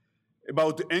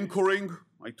 About the anchoring,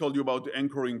 I told you about the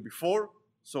anchoring before.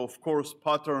 So of course,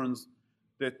 patterns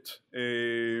that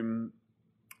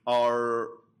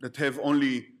have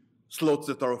only slots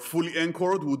that are fully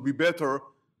anchored would be better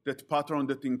than pattern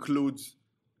that includes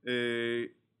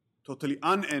totally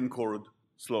unanchored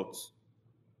slots.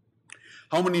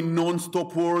 How many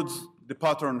non-stop words the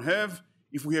pattern have?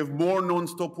 If we have more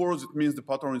non-stop words, it means the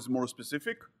pattern is more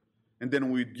specific, and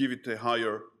then we give it a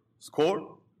higher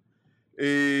score.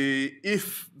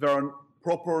 If there are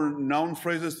proper noun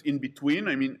phrases in between,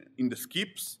 I mean in the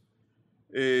skips.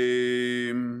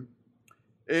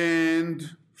 And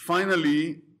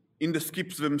finally, in the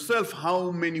skips themselves,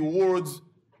 how many words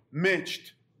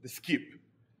matched the skip.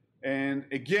 And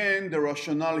again, the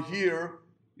rationale here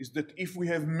is that if we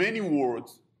have many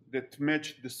words that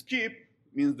match the skip,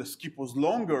 means the skip was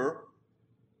longer,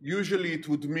 usually it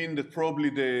would mean that probably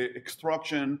the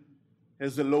extraction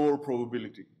has a lower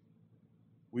probability.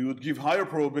 We would give higher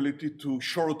probability to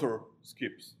shorter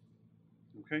skips,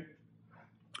 okay?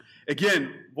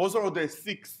 Again, those are the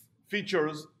 6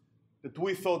 features that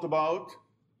we thought about.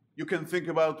 You can think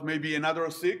about maybe another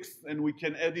 6, and we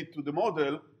can add it to the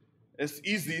model as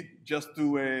easy just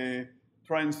to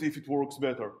try and see if it works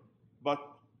better. But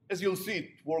as you'll see,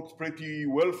 it worked pretty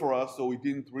well for us, so we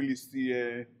didn't really see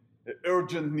an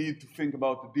urgent need to think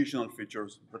about additional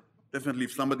features. But definitely,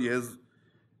 if somebody has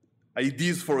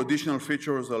ideas for additional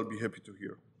features, I'll be happy to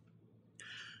hear.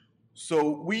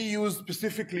 So we used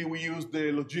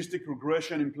the logistic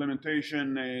regression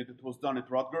implementation that was done at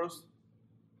Rutgers,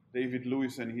 David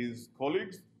Lewis and his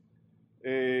colleagues.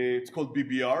 It's called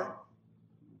BBR.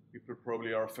 People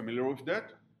probably are familiar with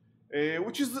that,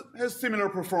 which has similar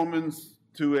performance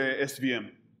to SVM.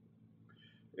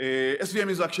 SVM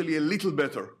is actually a little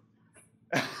better.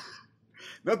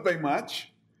 Not by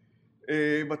much,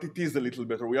 but it is a little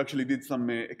better. We actually did some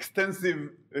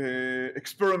extensive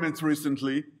experiments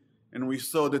recently, and we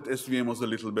saw that SVM was a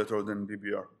little better than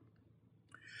BBR.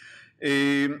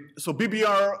 So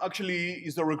BBR actually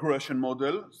is a regression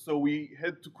model. So we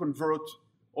had to convert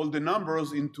all the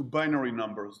numbers into binary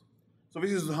numbers. So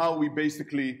this is how we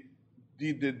basically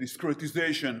did the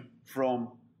discretization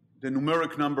from the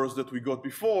numeric numbers that we got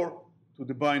before to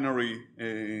the binary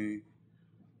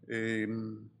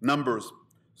numbers.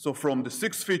 So from the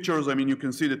 6 features, I mean, you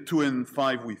can see the 2 and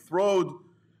 5 we throwed,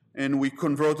 and we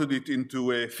converted it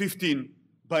into 15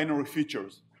 binary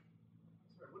features.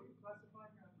 Sorry, what are you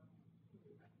classifying?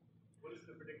 What is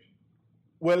the prediction?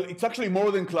 Well, it's actually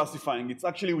more than classifying. It's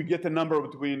actually we get a number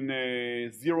between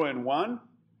 0 and 1,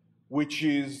 which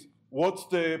is what's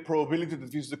the probability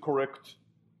that this is the correct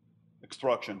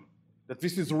extraction, that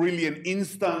this is really an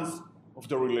instance of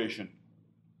the relation,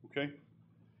 okay?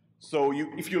 So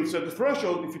if you set the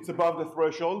threshold, if it's above the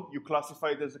threshold, you classify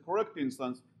it as a correct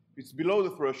instance. If it's below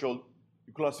the threshold,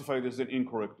 you classify it as an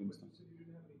incorrect instance. So you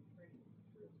didn't have any training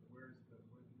materials. Where's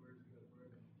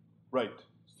Right.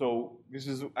 So this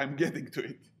is, I'm getting to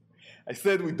it. I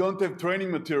said we don't have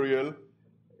training material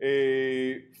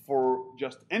for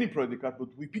just any predicate, but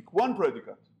we pick one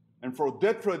predicate. And for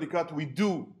that predicate, we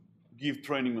do give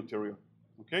training material,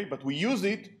 okay? But we use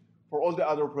it for all the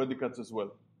other predicates as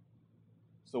well.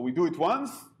 So we do it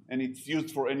once, and it's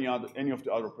used for any of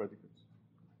the other predicates.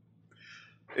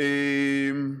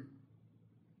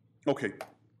 Okay.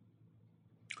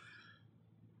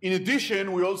 In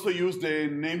addition, we also use the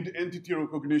named entity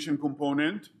recognition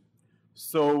component.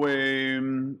 So,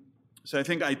 so I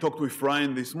think I talked with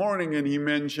Ryan this morning, and he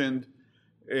mentioned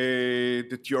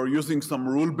that you're using some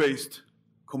rule-based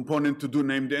component to do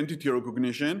named entity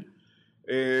recognition.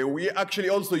 We actually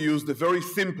also used a very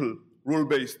simple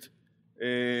rule-based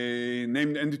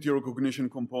named entity recognition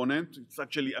component. It's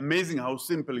actually amazing how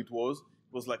simple it was.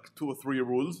 It was like 2 or 3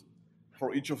 rules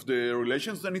for each of the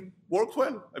relations, and it worked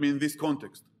well, I mean, in this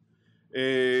context.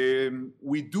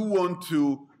 We do want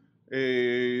to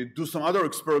do some other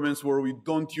experiments where we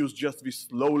don't use just this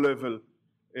low-level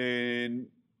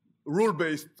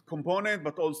rule-based component,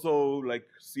 but also like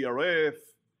CRF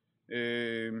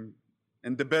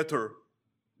and the better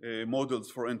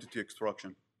models for entity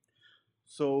extraction.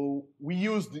 So we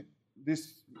used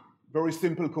this very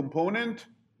simple component.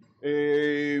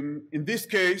 In this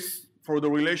case, for the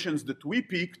relations that we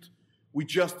picked, we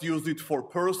just used it for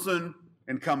person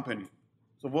and company.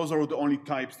 So those are the only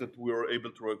types that we are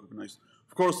able to recognize.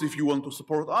 Of course, if you want to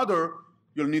support other,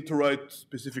 you'll need to write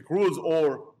specific rules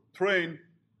or train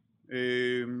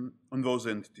on those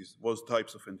entities, those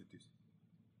types of entities.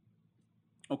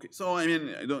 Okay, so I mean,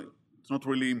 it's not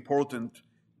really important,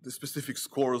 the specific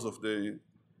scores of the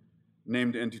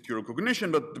named entity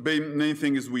recognition, but the main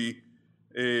thing is we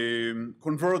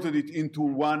converted it into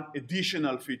one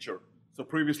additional feature. So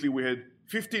previously we had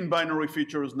 15 binary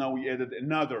features, now we added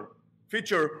another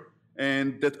feature,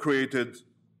 and that created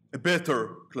a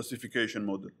better classification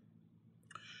model.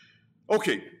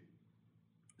 Okay,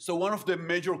 so one of the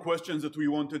major questions that we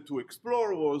wanted to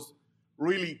explore was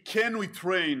really, can we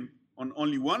train on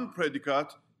only one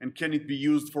predicate, and can it be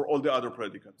used for all the other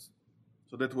predicates?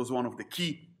 So that was one of the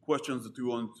key questions that we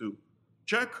wanted to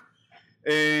check.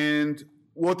 And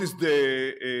what is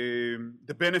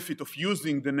the benefit of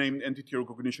using the named entity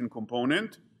recognition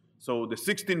component? So the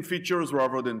 16 features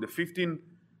rather than the 15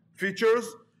 features.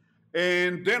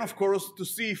 And then, of course, to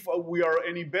see if we are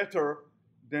any better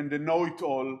than the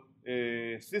know-it-all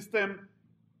system,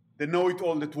 the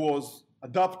know-it-all that was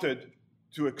adapted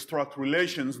to extract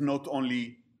relations, not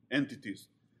only entities.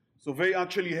 So they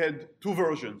actually had 2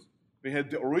 versions. They had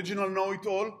the original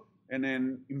know-it-all and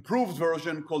an improved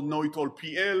version called know-it-all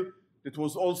PL that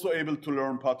was also able to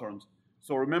learn patterns.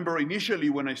 So remember, initially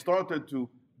when I started to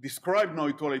describe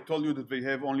know-it-all, I told you that they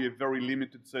have only a very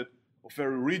limited set of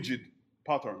very rigid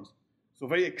patterns. So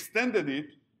they extended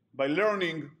it by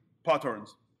learning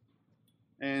patterns.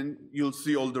 And you'll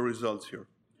see all the results here.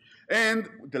 And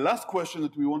the last question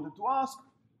that we wanted to ask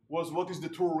was, what is the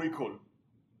true recall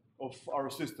of our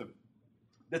system?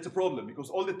 That's a problem, because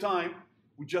all the time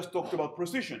we just talked about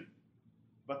precision.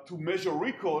 But to measure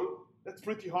recall, that's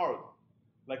pretty hard.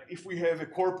 Like if we have a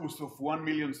corpus of 1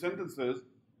 million sentences,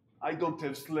 I don't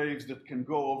have slaves that can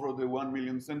go over the 1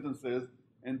 million sentences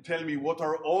and tell me what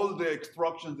are all the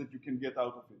extractions that you can get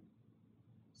out of it.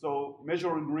 So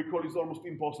measuring recall is almost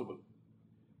impossible.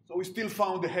 So we still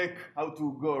found a hack how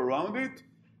to go around it.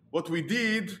 What we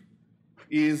did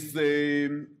is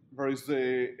there is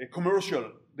a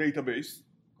commercial database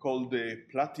called the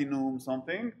Platinum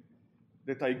something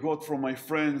that I got from my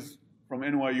friends from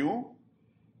NYU,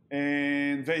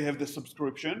 and they have the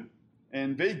subscription,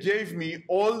 and they gave me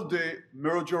all the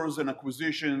mergers and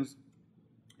acquisitions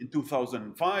in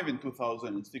 2005 and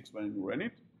 2006 when we ran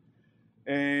it.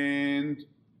 And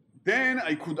then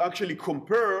I could actually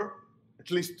compare,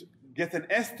 at least get an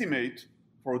estimate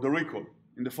for the recall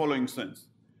in the following sense.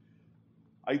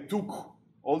 I took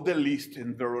all the list,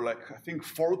 and there were like, I think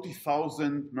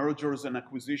 40,000 mergers and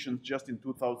acquisitions just in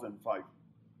 2005.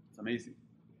 It's amazing.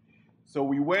 So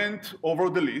we went over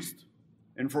the list,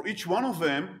 and for each one of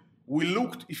them, we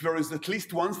looked if there is at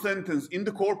least one sentence in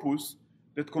the corpus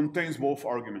that contains both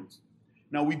arguments.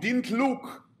 Now, we didn't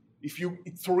look if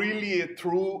it's really a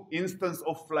true instance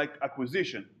of like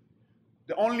acquisition.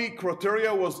 The only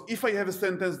criteria was if I have a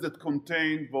sentence that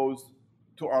contained those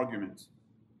two arguments.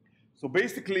 So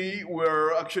basically,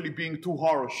 we're actually being too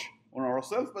harsh on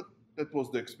ourselves, but that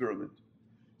was the experiment.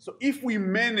 So if we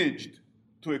managed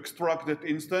to extract that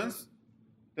instance,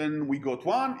 then we got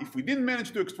 1. If we didn't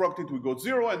manage to extract it, we got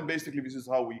 0, and basically this is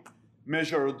how we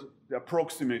measured the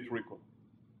approximate recall.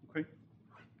 Okay?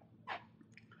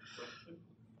 Question?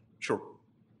 Sure.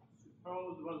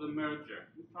 Suppose there was a merger.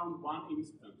 You found one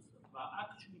instance, but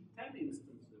actually 10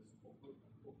 instances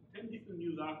of 10 different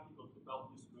news articles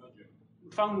about this merger.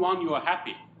 You found one, you are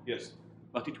happy. Yes.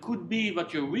 But it could be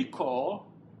that your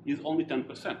recall is only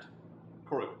 10%.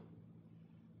 Correct.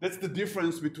 That's the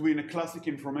difference between a classic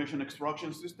information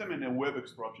extraction system and a web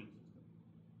extraction system.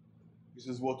 This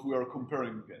is what we are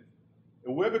comparing against.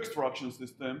 A web extraction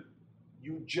system,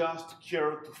 you just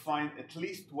care to find at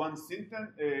least one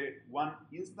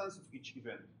instance of each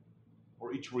event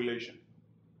or each relation.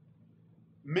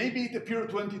 Maybe it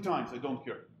appeared 20 times, I don't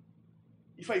care.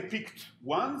 If I picked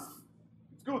once,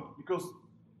 it's good, because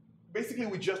basically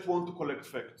we just want to collect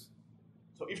facts.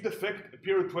 So if the fact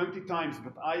appeared 20 times,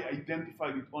 but I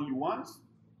identified it only once,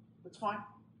 that's fine.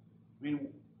 I mean,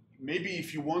 maybe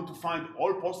if you want to find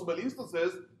all possible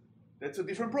instances, that's a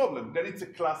different problem. Then it's a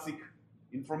classic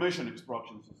information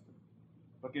extraction system.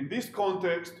 But in this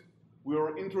context, we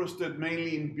are interested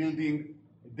mainly in building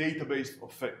a database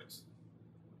of facts.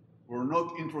 We're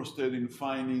not interested in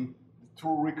finding the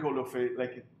true recall of a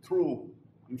true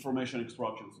information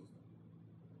extraction system.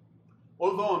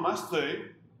 Although I must say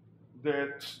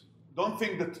that don't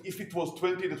think that if it was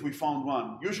 20 that we found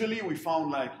one. Usually we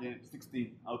found like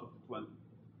 16 out of the 20.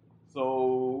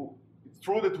 So it's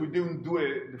true that we didn't do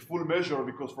the full measure,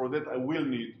 because for that I will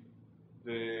need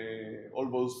all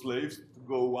those slaves to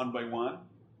go one by one.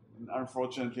 And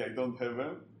unfortunately I don't have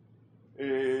them.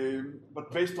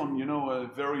 But based on a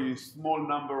very small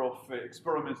number of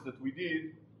experiments that we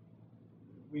did,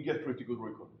 we get pretty good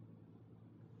recall.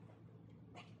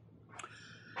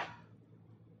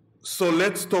 So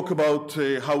let's talk about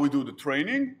how we do the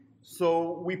training.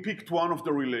 So we picked one of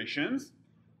the relations.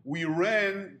 We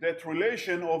ran that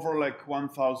relation over like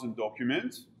 1,000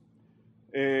 documents.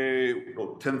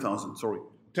 10,000, sorry.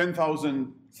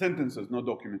 10,000 sentences, not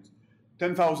documents.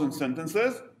 10,000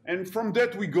 sentences. And from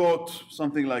that we got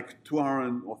something like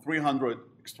 200 or 300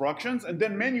 extractions. And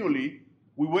then manually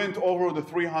we went over the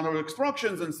 300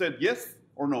 extractions and said yes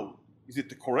or no. Is it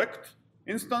the correct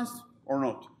instance or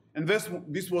not? And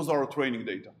this was our training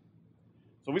data.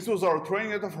 So this was our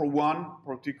training data for one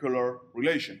particular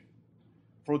relation.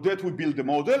 For that, we built the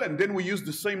model, and then we used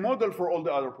the same model for all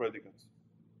the other predicates.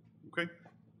 Okay?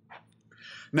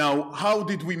 Now, how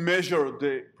did we measure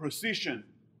the precision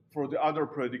for the other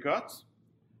predicates?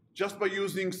 Just by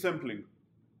using sampling.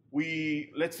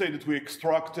 Let's say that we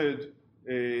extracted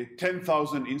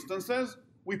 10,000 instances.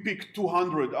 We picked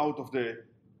 200 out of the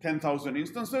 10,000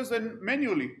 instances and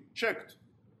manually checked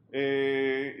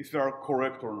if they are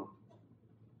correct or not.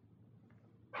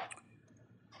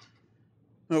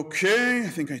 Okay, I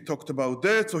think I talked about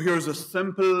that. So here's a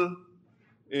sample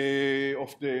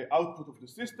of the output of the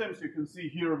system. So you can see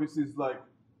here, this is like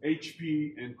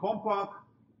HP and Compaq,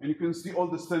 and you can see all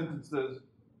the sentences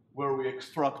where we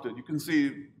extracted. You can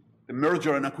see the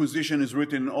merger and acquisition is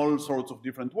written in all sorts of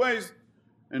different ways,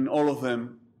 and all of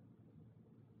them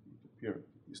appear.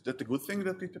 Is that a good thing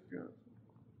that it appeared?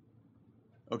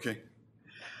 Okay.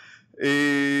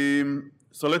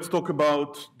 So let's talk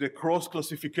about the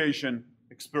cross-classification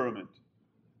experiment.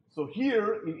 So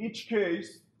here, in each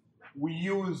case, we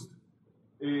used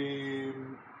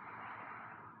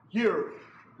here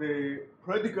the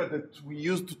predicate that we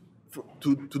used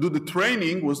to do the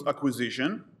training was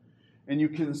acquisition, and you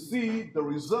can see the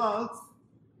results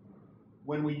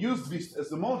when we use this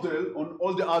as a model on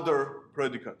all the other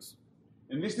predicates.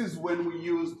 And this is when we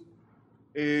used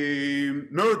a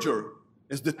merger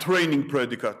as the training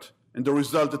predicate, and the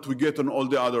result that we get on all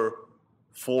the other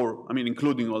four, I mean,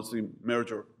 including also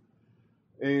merger.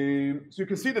 So you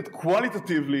can see that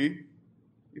qualitatively,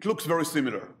 it looks very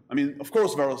similar. I mean, of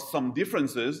course, there are some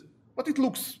differences, but it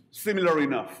looks similar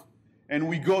enough. And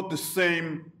we got the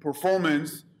same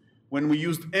performance when we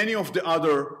used any of the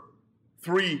other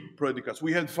 3 predicates.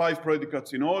 We had 5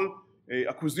 predicates in all: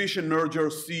 acquisition, merger,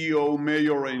 CEO,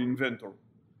 mayor, and inventor.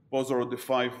 Those are the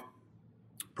 5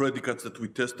 predicates that we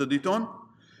tested it on.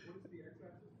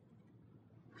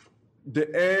 The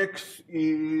X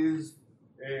is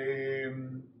the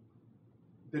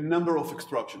number of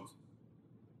extractions,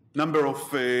 number of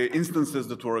instances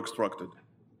that were extracted.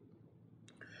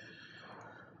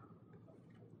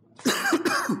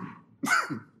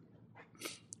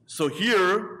 So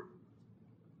here,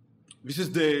 this is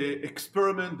the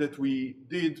experiment that we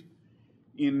did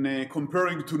in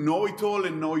comparing to know-it-all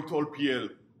and know-it-all PL.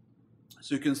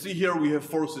 So you can see here we have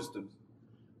 4 systems.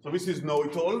 So this is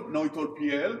know-it-all, know-it-all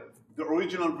PL, the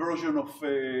original version of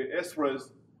SRES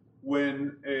when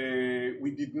we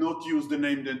did not use the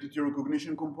named entity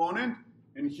recognition component,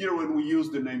 and here when we use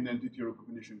the named entity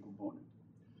recognition component.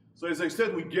 So as I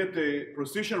said, we get a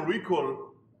precision recall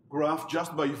graph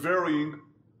just by varying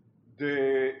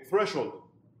the threshold.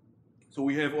 So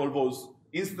we have all those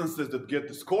instances that get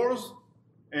the scores,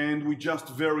 and we just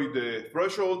vary the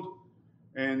threshold,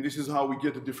 and this is how we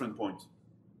get the different points.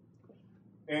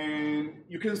 And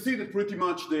you can see that pretty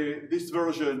much this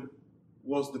version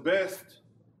was the best.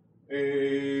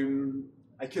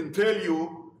 I can tell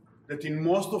you that in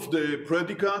most of the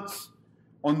predicates,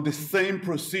 on the same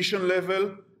precision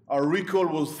level, our recall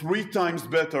was 3 times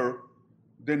better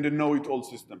than the know-it-all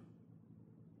system.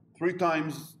 3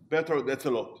 times better, that's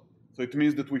a lot. So it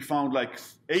means that we found like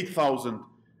 8,000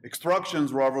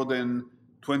 extractions rather than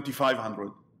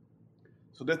 2,500.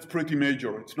 So that's pretty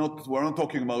major. It's not, we're not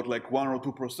talking about like 1 or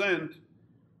 2%,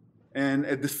 and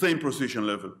at the same precision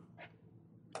level.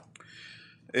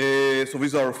 So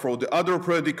these are for the other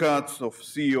predicates of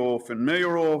CEO of and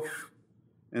mayor of,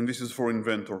 and this is for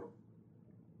inventor.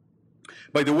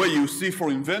 By the way, you see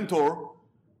for inventor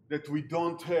that we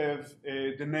don't have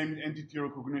the named entity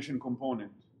recognition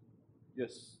component.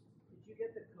 Yes? Did you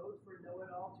get the code for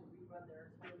know-it-all to rerun their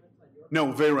experiments on your?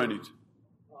 No, they ran it.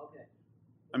 Oh, okay.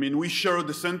 I mean, we shared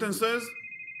the sentences,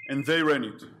 and they ran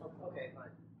it. Oh, okay,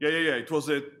 fine. Yeah. It was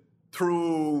a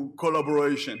true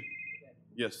collaboration. Okay.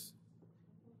 Yes.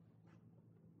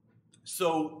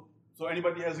 So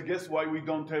anybody has a guess why we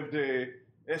don't have the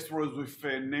SRES with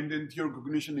named entity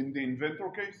recognition in the inventor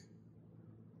case?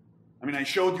 I mean, I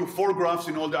showed you 4 graphs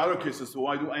in all the other cases, so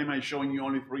why am I showing you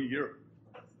only 3 here?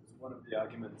 One of the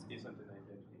arguments isn't a named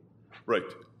entity.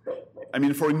 Right. I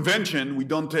mean, for invention, we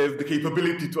don't have the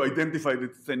capability to identify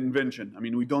that it's an invention. I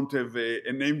mean, we don't have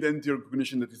a named entity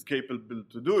recognition that is capable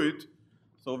to do it,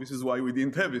 so this is why we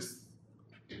didn't have this.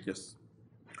 Yes.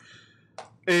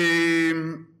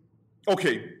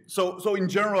 Okay, so in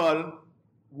general,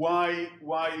 why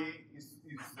is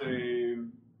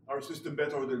our system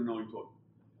better than know-it-all?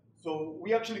 So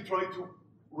we actually try to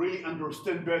really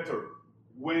understand better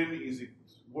when is it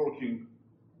working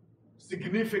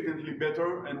significantly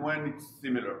better and when it's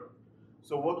similar.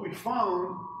 So what we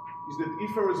found is that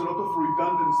if there is a lot of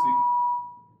redundancy,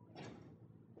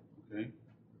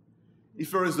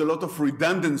 if there is a lot of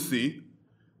redundancy,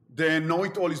 then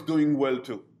know-it-all is doing well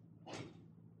too.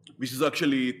 This is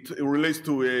actually, it relates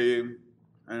to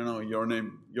I don't know,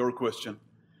 your question.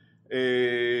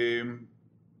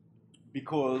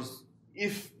 Because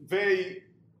if they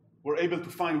were able to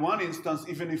find 1 instance,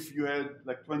 even if you had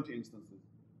like 20 instances,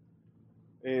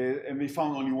 and they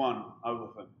found only 1 out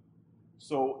of them.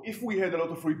 So if we had a lot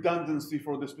of redundancy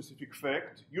for the specific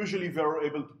fact, usually they were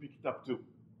able to pick it up too.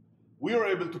 We were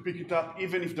able to pick it up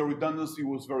even if the redundancy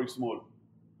was very small.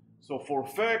 So for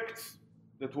facts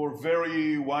that were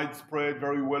very widespread,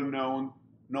 very well known,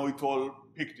 know-it-all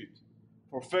picked it.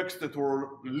 For facts that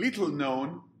were little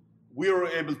known, we were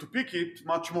able to pick it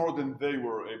much more than they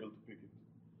were able to pick it.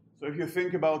 So if you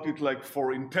think about it like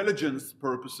for intelligence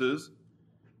purposes,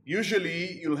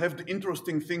 usually you'll have the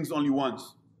interesting things only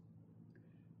once.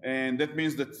 And that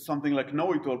means that something like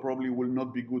know-it-all probably will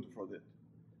not be good for that.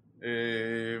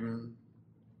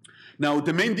 Now,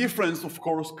 the main difference, of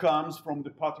course, comes from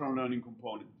the pattern learning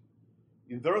component.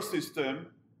 In their system,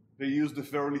 they used a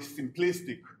fairly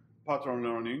simplistic pattern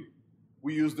learning.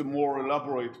 We used a more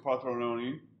elaborate pattern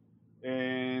learning.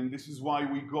 And this is why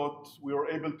we were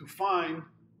able to find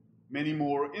many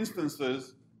more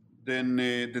instances than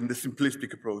the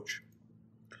simplistic approach.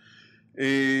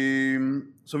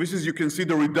 So this is, you can see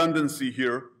the redundancy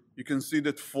here. You can see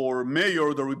that for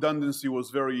mayor, the redundancy was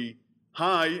very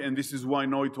high, and this is why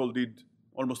know-it-all did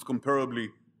almost comparably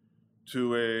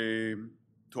to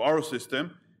our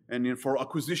system. And for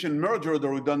acquisition merger, the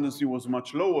redundancy was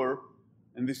much lower,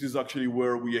 and this is actually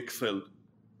where we excelled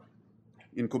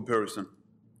in comparison.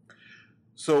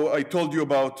 So I told you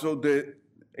about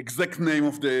exact name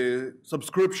of the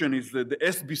subscription is the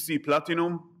SBC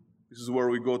Platinum. This is where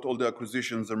we got all the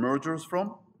acquisitions and mergers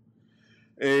from.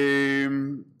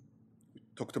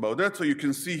 Talked about that. So you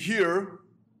can see here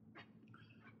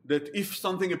that if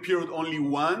something appeared only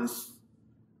once,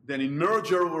 then in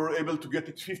merger we're able to get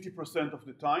it 50% of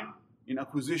the time. In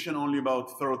acquisition, only about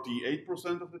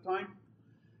 38% of the time.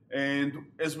 And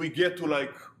as we get to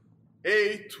like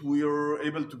 8, we are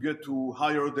able to get to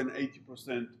higher than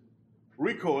 80%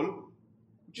 recall,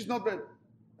 which is not bad.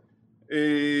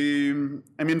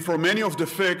 I mean, for many of the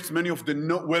facts, many of the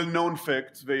well-known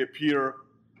facts, they appear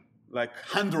like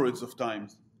hundreds of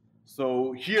times.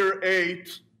 So here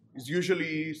 8 is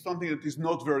usually something that is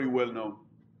not very well known.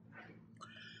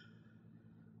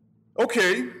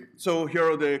 Okay, so here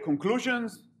are the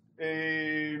conclusions.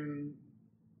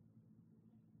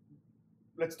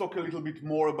 Let's talk a little bit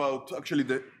more about actually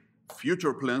the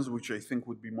future plans, which I think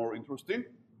would be more interesting.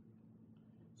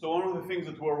 So one of the things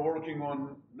that we're working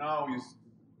on now is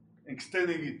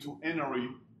extending it to n-ary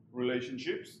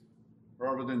relationships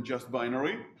rather than just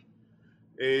binary.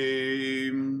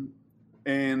 And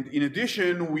in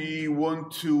addition, we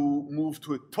want to move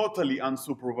to a totally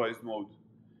unsupervised mode.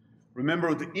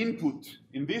 Remember, the input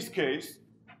in this case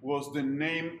was the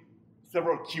name,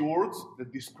 several keywords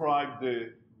that describe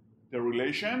the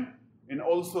relation, and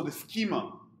also the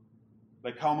schema,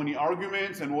 like how many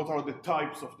arguments and what are the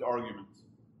types of the arguments.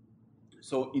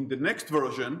 So in the next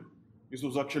version, this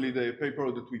was actually the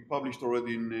paper that we published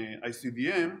already in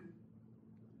ICDM,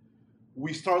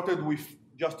 we started with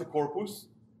just a corpus,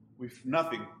 with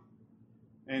nothing.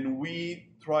 And we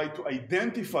tried to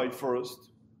identify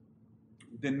first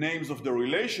the names of the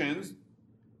relations,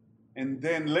 and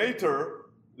then later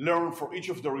learn for each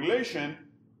of the relation,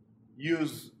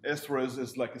 use SRES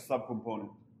as like a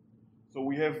subcomponent. So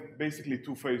we have basically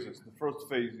 2 phases. The first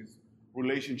phase is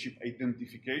relationship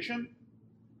identification,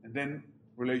 and then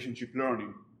relationship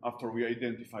learning after we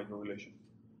identify the relation.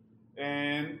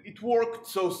 And it worked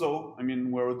so-so. I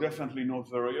mean, we're definitely not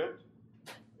there yet.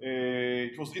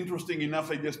 It was interesting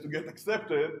enough, I guess, to get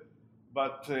accepted,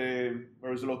 but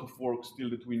there is a lot of work still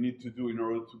that we need to do in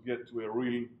order to get to a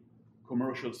real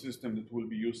commercial system that will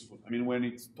be useful. I mean, when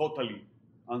it's totally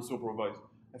unsupervised.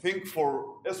 I think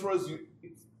for SRES,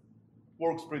 it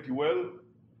works pretty well.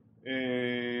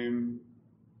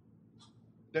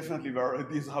 Definitely there are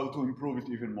ideas how to improve it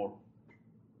even more.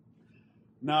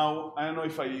 Now, I don't know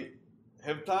if I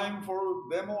have time for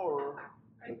demo or...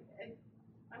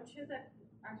 I'm sure that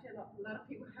actually a lot of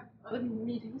people have other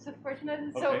meetings,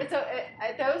 unfortunately. Okay. So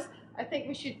at those, I think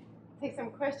we should take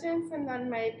some questions, and then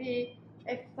maybe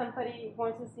if somebody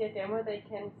wants to see a demo, they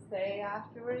can stay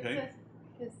afterwards. Okay.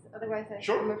 Because otherwise,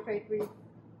 Sure. I'm afraid we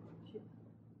should.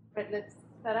 But let's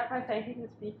start out by thanking the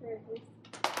speaker at least.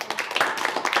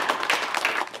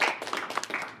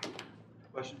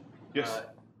 Question? Yes.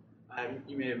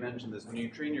 You may have mentioned this. When you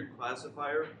train your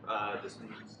classifier, this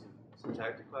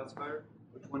syntactic classifier,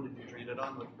 which one did you train it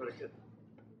on? Which predicate?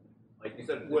 Like you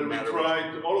said, Well, we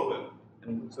tried all of them.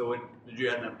 And so did you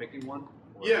end up picking one?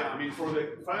 Or? Yeah, I mean, for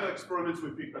the final experiments,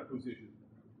 we picked acquisition.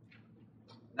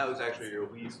 That was actually your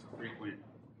least frequent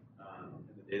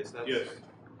in the data sets? Yes.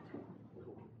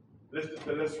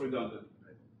 Less redundant.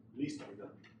 Right? Least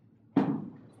redundant.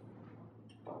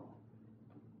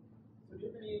 So do you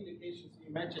have any indications?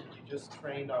 You mentioned you just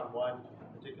trained on one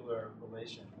particular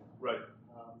relation. Right.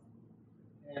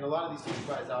 And a lot of these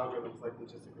supervised algorithms, like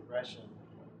logistic regression,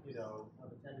 you know, have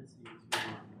a tendency to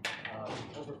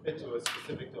overfit to a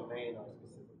specific domain or a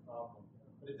specific problem.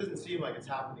 But it doesn't seem like it's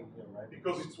happening here, right?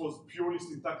 Because it was purely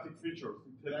syntactic features.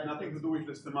 It had nothing to do with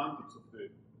the semantics of the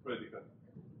predicate.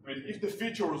 I mean, if the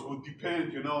features would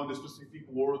depend, you know, on the specific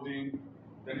wording,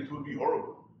 then it would be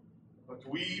horrible. But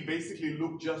we basically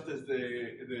look just as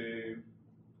the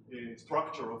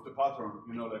structure of the pattern,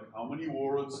 you know, like how many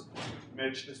words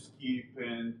match the skip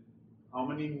and how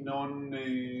many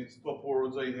non-stop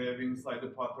words I have inside the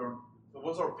pattern. So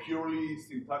those are purely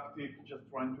syntactic, just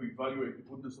trying to evaluate the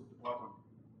goodness of the pattern.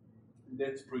 And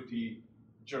that's pretty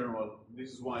general.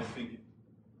 This is why I think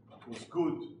it was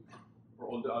good for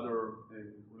all the other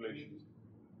relations.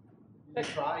 Did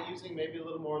you try using maybe a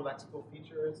little more lexical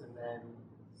features and then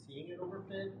seeing it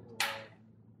overfit? Or?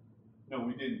 No,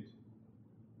 we didn't.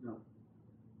 No.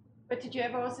 But did you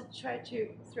ever also try to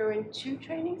throw in 2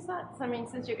 training sets? I mean,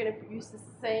 since you're going to use the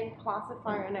same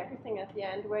classifier and everything at the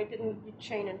end, why didn't you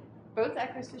train in both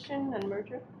acquisition and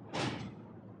merger?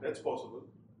 That's possible.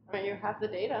 I mean, you have the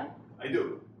data. I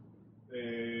do.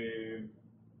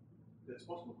 That's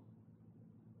possible.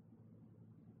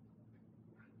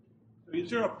 So is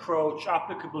your approach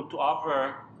applicable to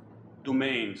other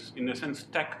domains, in a sense,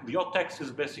 your text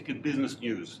is basically business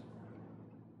news.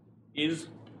 Is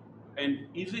there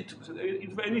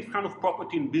any kind of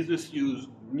property in business news,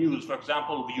 for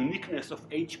example, the uniqueness of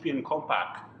HP and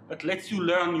Compaq, that lets you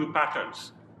learn new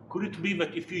patterns? Could it be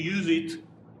that if you use it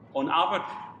on other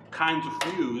kinds of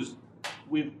news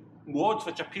with words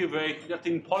which appear very, that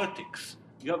in politics,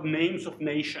 you have names of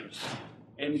nations,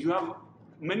 and you have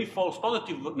many false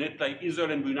positives like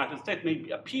Israel and the United States may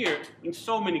appear in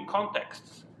so many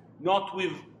contexts, not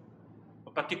with a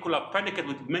particular predicate,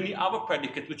 with many other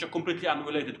predicates which are completely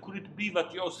unrelated. Could it be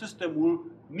that your system will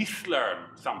mislearn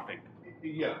something?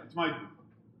 Yeah, it might be.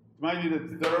 It might be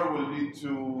that there will need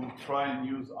to try and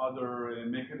use other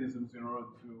mechanisms in order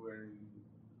to.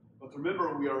 But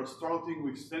remember, we are starting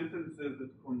with sentences that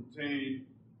contain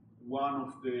one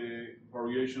of the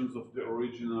variations of the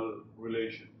original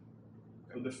relation.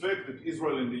 So the fact that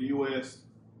Israel and the US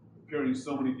appear in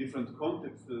so many different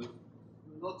contexts is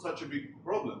not such a big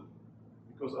problem,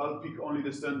 because I'll pick only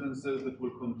the sentences that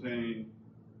will contain,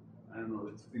 I don't know,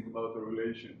 let's think about the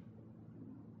relation.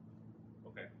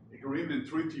 Okay. Agreement,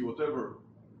 treaty, whatever.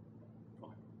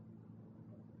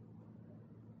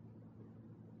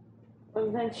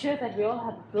 Well, I'm sure that we all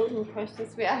have built-in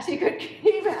questions we actually could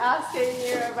keep asking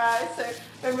you about.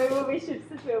 So maybe we should,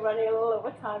 since we're running a little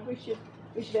over time, we should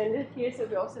end it here so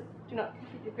we also do not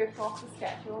completely drift off the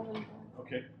schedule. And,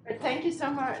 Okay. but thank you so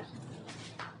much.